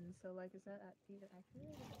 10, so like, is that even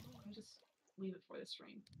accurate? I'll just leave it for the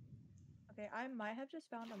stream. Okay, I might have just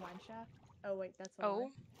found a mine shaft. Oh wait, that's a lie.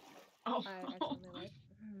 Oh. Oh, I accidentally lied.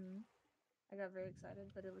 I got very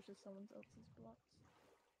excited, but it was just someone else's blocks.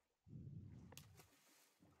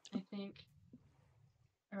 I think.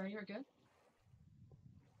 Alright, you're good.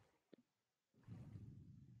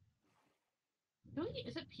 Really?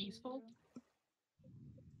 Is it peaceful?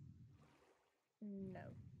 No.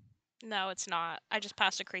 No, it's not. I just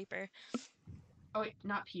passed a creeper. Oh wait,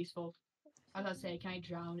 not peaceful. I was about to say, can I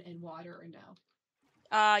drown in water or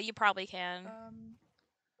no? You probably can.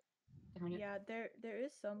 Darn it. Yeah, there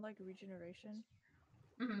is some like regeneration.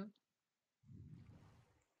 Mm-hmm.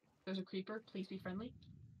 There's a creeper. Please be friendly.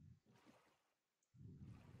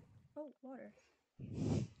 Oh, water.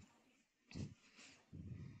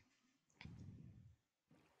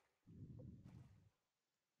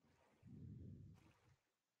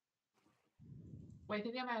 Wait, I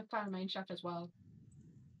think I might have found a mine shaft as well.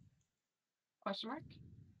 Question mark?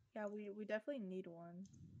 Yeah, we definitely need one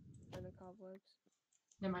for the cobwebs.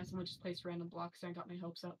 Never mind, someone just placed random blocks and I got my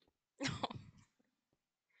hopes up.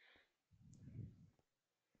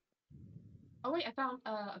 Oh wait, I found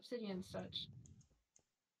obsidian and such.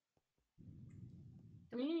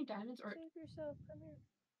 Do we need any diamonds or Save yourself, come here.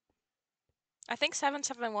 I think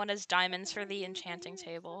 771 is diamonds for the enchanting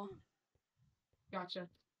table. gotcha.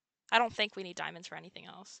 I don't think we need diamonds for anything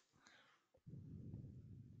else.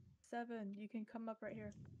 7, you can come up right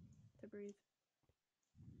here to breathe.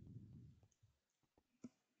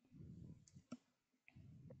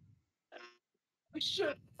 Oh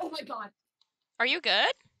shit! Oh my god! Are you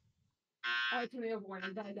good? I took me overboard.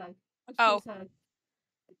 I died. I'm Oh. so sad.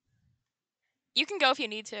 You can go if you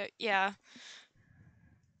need to. Yeah.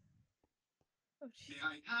 Oh, May jeez.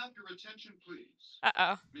 I have your attention, please?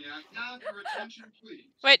 Uh-oh. May I have your attention, please?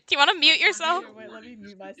 Wait, do you want to mute A yourself? tornado Wait, let me warning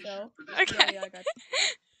mute has been myself. issued for this Okay. Yeah, I got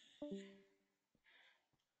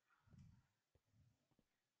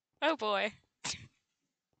Oh boy.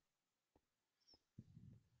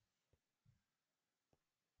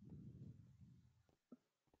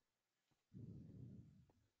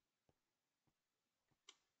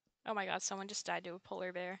 Oh my god, someone just died to a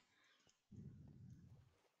polar bear.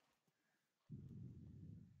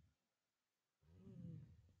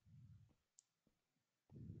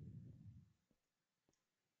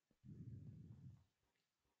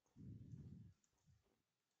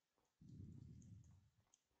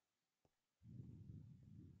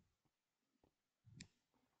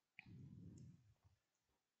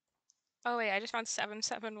 Oh wait, I just found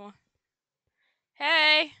 771.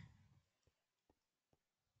 Hey!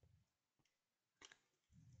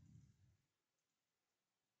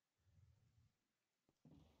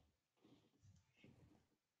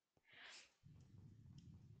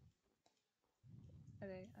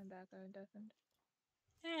 Okay, I'm back. I'm deafened.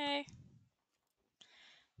 Hey.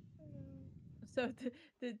 So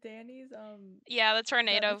did Danny's Yeah, the is that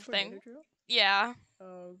tornado the tornado thing. drill? Yeah.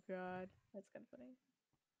 Oh god, that's kind of funny.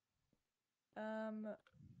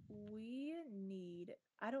 We need.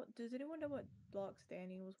 I don't. Does anyone know what blocks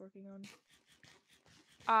Danny was working on?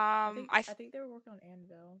 I think they were working on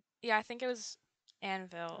Anvil. Yeah, I think it was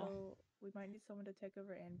Anvil. So we might need someone to take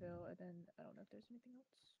over Anvil, and then I don't know if there's anything else.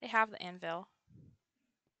 They have the Anvil.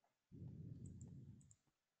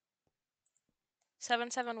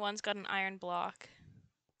 771's got an iron block.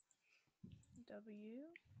 W.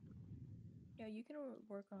 Yeah, you can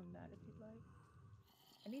work on that if you'd like.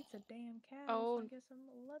 I need some damn cows Oh. and get some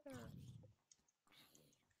leather.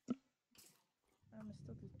 I'm gonna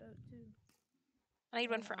steal this boat too. I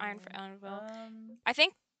need one for iron for Anvil. Um, I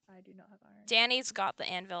think I do not have iron. Danny's got the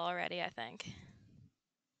Anvil already, I think.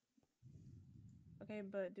 Okay,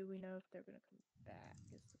 but do we know if they're gonna come back?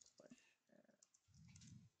 Is the question.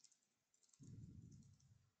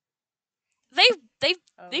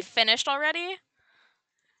 They finished already?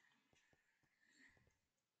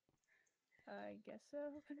 I guess so.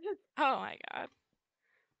 Oh my god.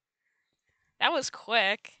 That was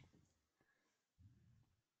quick.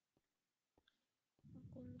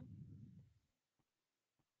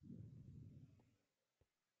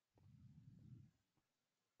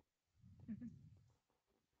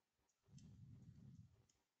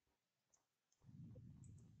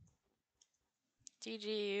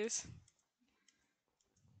 GG's.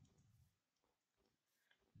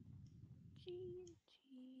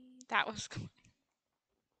 That was quick.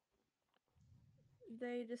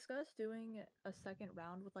 They discussed doing a second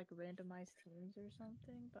round with like randomized teams or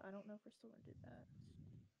something, but I don't know if we're still gonna do that.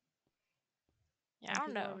 Yeah, And I don't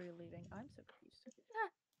people know. are already leaving. I'm so confused.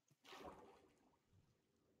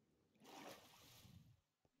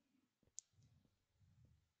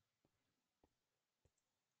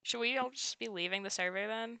 Should we all just be leaving the server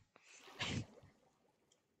then?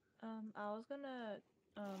 I was gonna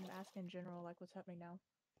ask in general like what's happening now.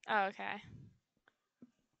 Oh, okay.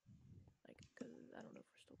 Like, cause I don't know if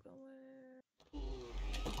we're still going.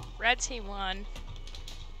 Red team won.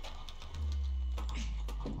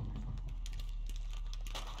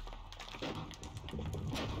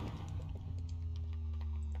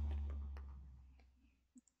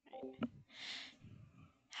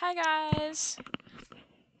 Hi guys.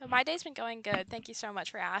 My day's been going good. Thank you so much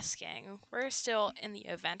for asking. We're still in the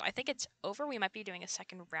event. I think it's over. We might be doing a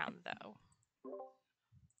second round though.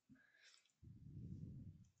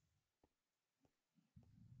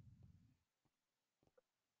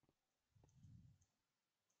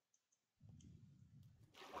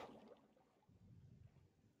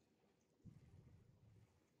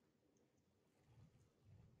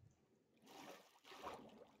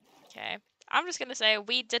 Okay. I'm just gonna say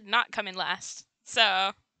we did not come in last.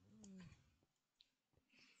 So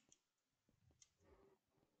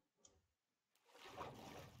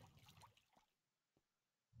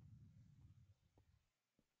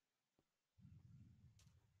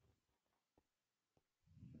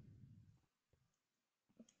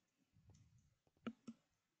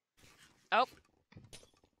oh,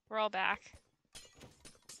 we're all back.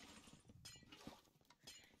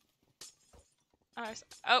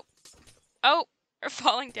 Oh, we're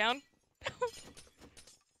falling down.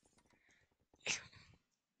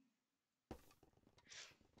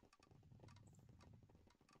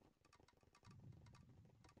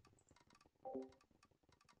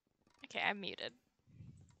 Okay, I'm muted.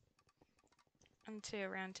 On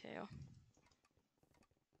round two.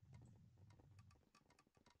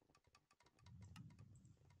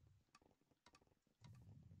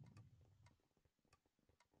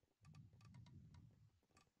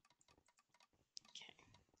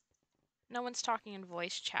 No one's talking in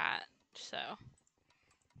voice chat, so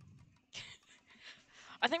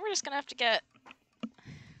I think we're just gonna have to get.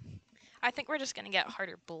 I think we're just gonna get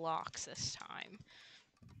harder blocks this time.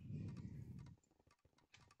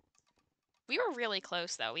 We were really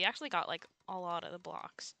close though. We actually got like a lot of the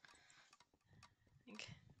blocks. I think.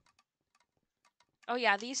 Oh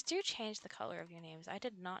yeah, these do change the color of your names. I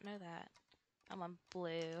did not know that. I'm on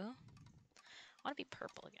blue. I want to be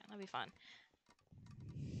purple again. That'd be fun.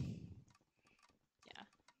 Yeah.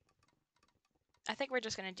 I think we're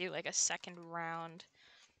just gonna do like a second round.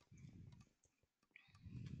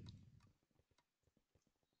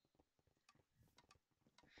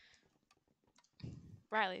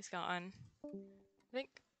 Riley's gone. I think.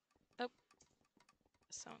 Oh.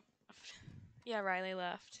 So. Yeah, Riley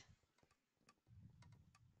left.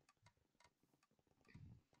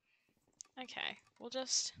 Okay, we'll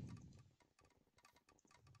just.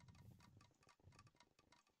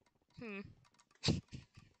 We're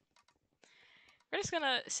just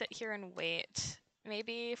gonna sit here and wait.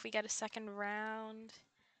 Maybe if we get a second round.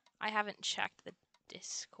 I haven't checked the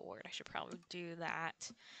Discord. I should probably do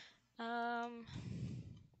that.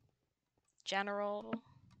 General.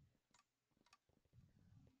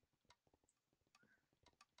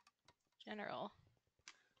 General.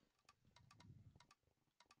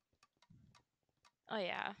 Oh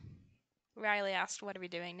yeah. Riley asked, what are we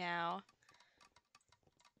doing now?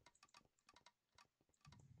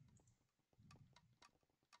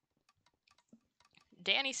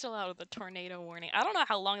 Danny's still out of the tornado warning. I don't know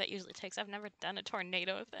how long that usually takes. I've never done a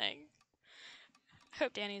tornado thing.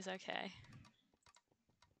 Hope Danny's okay.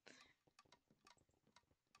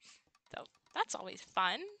 So, that's always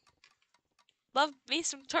fun. Love me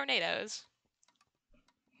some tornadoes.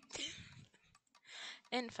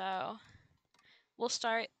 Info. We'll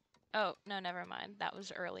start... Oh, no, never mind. That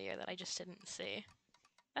was earlier that I just didn't see.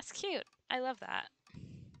 That's cute. I love that.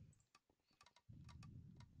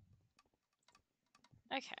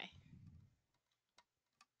 Okay.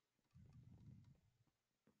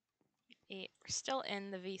 8. We're still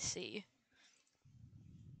in the VC.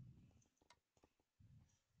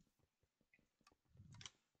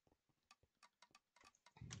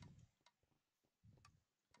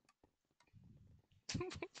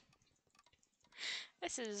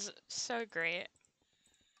 This is so great.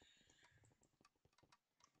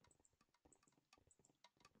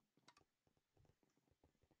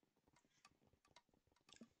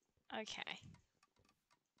 Okay.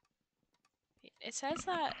 It says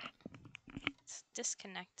that it's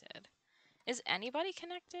disconnected. Is anybody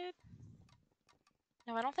connected?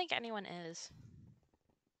 No, I don't think anyone is.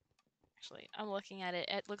 Actually, I'm looking at it.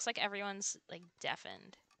 It looks like everyone's like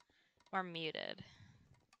deafened or muted.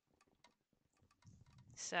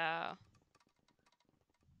 So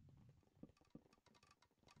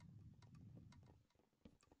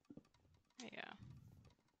there you go.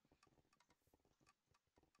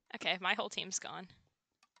 Okay, my whole team's gone.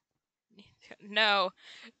 No.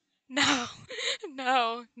 No.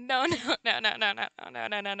 No. No, no, no, no, no, no, no, no,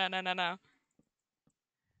 no, no, no, no, no.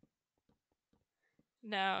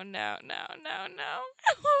 No, no, no, no, no.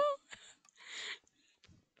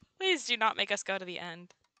 Please do not make us go to the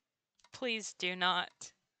end. Please do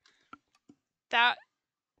not. That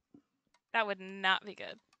would not be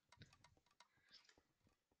good.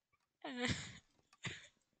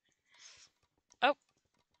 Oh.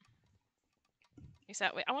 Is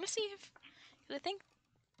that way? I want to see if... I think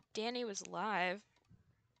Danny was live.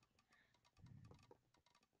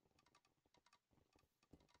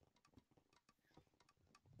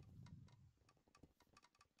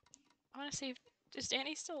 I want to see if... Is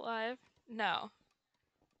Danny still live? No.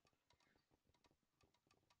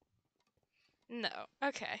 No.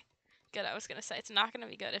 Okay. Good, I was gonna say, it's not gonna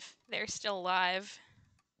be good if they're still live.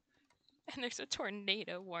 And there's a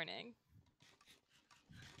tornado warning.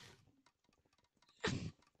 There's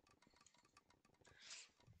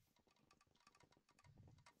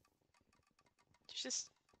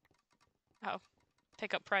just... Oh.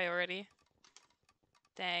 Pick up priority.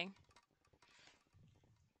 Dang.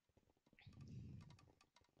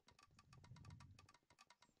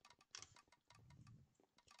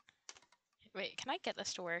 Wait, can I get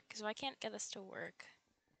this to work? Because if I can't get this to work,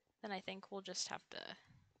 then I think we'll just have to...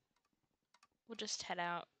 We'll just head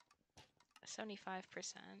out. 75%. It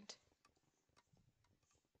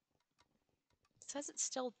says it's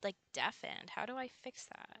still, like, deafened. How do I fix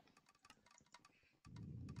that?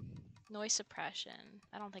 Noise suppression.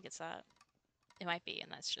 I don't think it's that. It might be,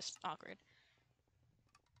 and that's just awkward.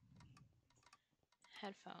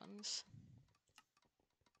 Headphones.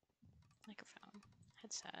 Microphone.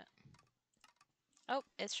 Headset. Oh,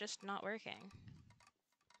 it's just not working.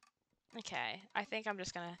 Okay, I think we're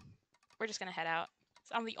just gonna head out.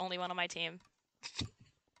 I'm the only one on my team.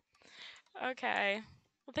 Okay.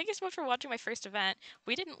 Well, thank you so much for watching my first event.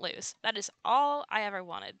 We didn't lose. That is all I ever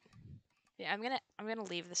wanted. Yeah, I'm gonna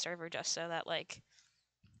leave the server just so that like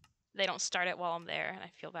they don't start it while I'm there and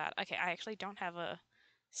I feel bad. Okay, I actually don't have a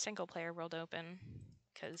single player world open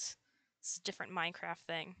because it's a different Minecraft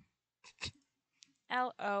thing.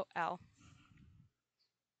 LOL.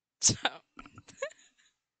 So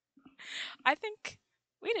I think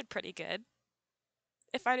we did pretty good.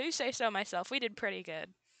 If I do say so myself, we did pretty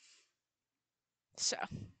good. So,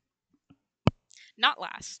 not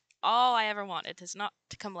last. All I ever wanted is not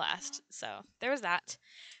to come last. So, there was that.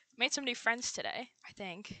 Made some new friends today, I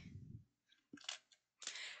think.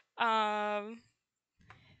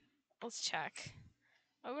 Let's check.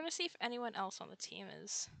 I want to see if anyone else on the team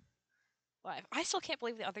is live. I still can't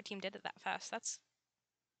believe the other team did it that fast.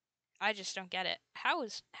 I just don't get it. How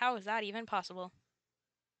is that even possible?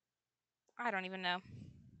 I don't even know.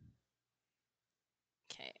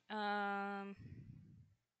 Okay.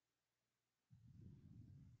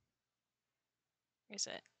 Is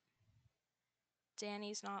it?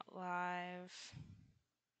 Danny's not live.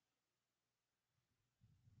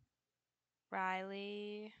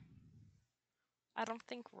 Riley. I don't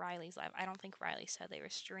think Riley's live. I don't think Riley said they were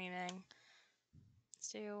streaming.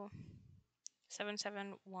 Let's do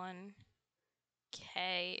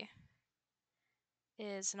 771K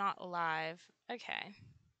is not live. Okay.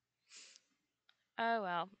 Oh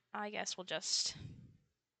well, I guess we'll just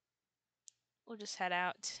head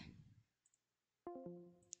out.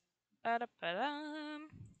 Ba-da-ba-dum.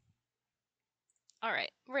 All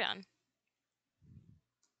right, we're done.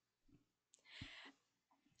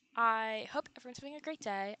 I hope everyone's having a great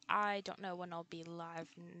day. I don't know when I'll be live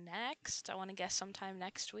next. I want to guess sometime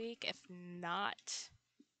next week. If not,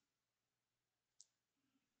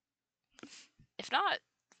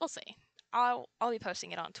 we'll see. I'll be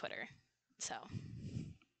posting it on Twitter. So,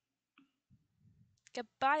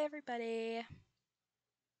 goodbye everybody.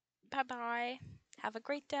 Bye-bye. Have a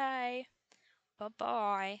great day.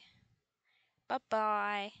 Bye-bye.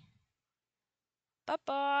 Bye-bye.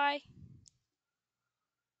 Bye-bye.